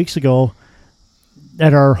couple weeks ago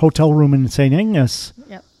at our hotel room in St. Agnes.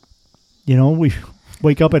 Yep. You know, we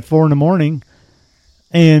wake up at 4 a.m.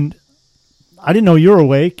 and I didn't know you were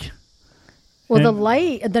awake. Well,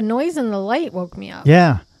 And- the noise and the light woke me up.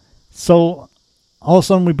 Yeah. So all of a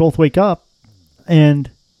sudden we both wake up and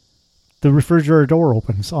the refrigerator door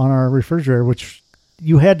opens on our refrigerator, which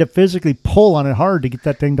you had to physically pull on it hard to get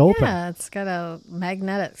that thing to open. Yeah, it's got a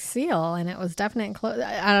magnetic seal, and it was definitely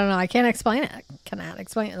I don't know. I can't explain it. Cannot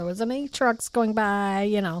explain it. There wasn't any trucks going by.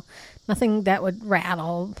 You know, nothing that would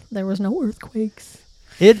rattle. There was no earthquakes.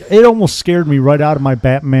 It almost scared me right out of my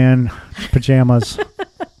Batman pajamas.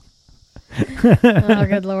 Oh,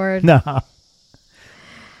 good Lord. Nah.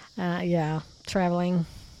 Yeah, traveling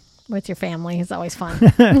with your family is always fun.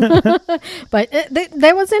 But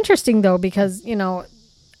that was interesting, though, because, you know,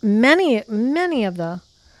 many of the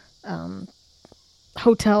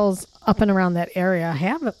hotels up and around that area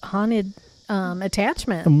have haunted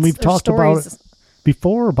attachments. And we've or talked about stories. it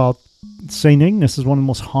before about St. Ignace is one of the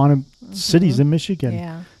most haunted cities in Michigan.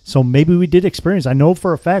 Yeah. So maybe we did experience. I know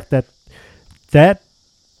for a fact that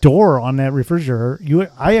door on that refrigerator,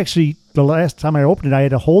 I actually, the last time I opened it, I had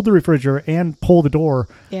to hold the refrigerator and pull the door.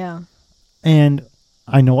 Yeah. And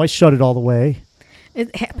I know I shut it all the way.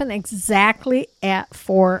 It happened exactly at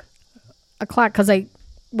 4 o'clock, because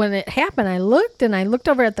when it happened, I looked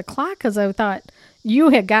over at the clock because I thought you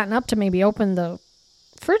had gotten up to maybe open the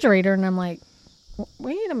refrigerator, and I'm like,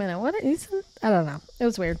 wait a minute, what is it? I don't know. It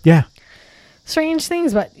was weird. Yeah. Strange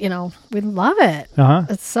things, but, you know, we love it. Uh-huh.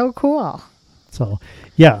 It's so cool. So,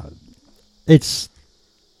 yeah, it's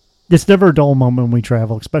never a dull moment when we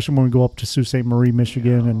travel, especially when we go up to Sault Ste. Marie,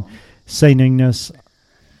 Michigan, and St. Ignace.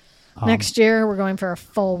 Next year, we're going for a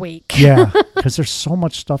full week. Yeah, because there's so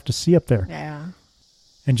much stuff to see up there. Yeah.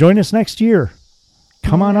 And join us next year.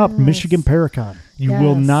 Come on up, Yes. Michigan Paracon. You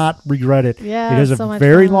will Yes. not regret it. Yeah, it is so a much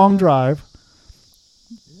very fun. long drive.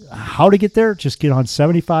 How to get there? Just get on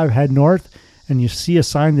 75, head north, and you see a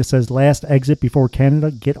sign that says last exit before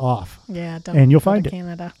Canada. Get off. Yeah, don't And you'll go to find it.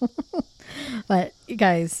 Canada. But you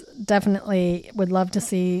guys definitely would love to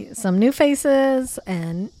see some new faces.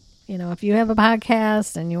 And, you know, if you have a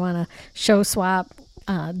podcast and you want to show swap,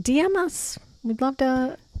 DM us. We'd love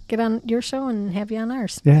to get on your show and have you on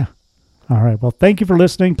ours. Yeah. All right. Well, thank you for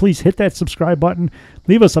listening. Please hit that subscribe button.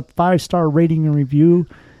 Leave us a 5-star rating and review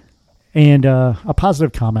and a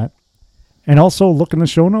positive comment. And also look in the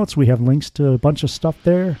show notes. We have links to a bunch of stuff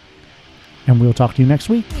there. And we'll talk to you next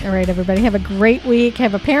week. All right, everybody. Have a great week.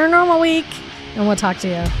 Have a paranormal week. And we'll talk to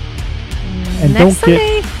you And next don't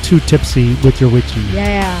Sunday. get too tipsy with your witchy.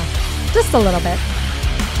 Yeah, just a little bit.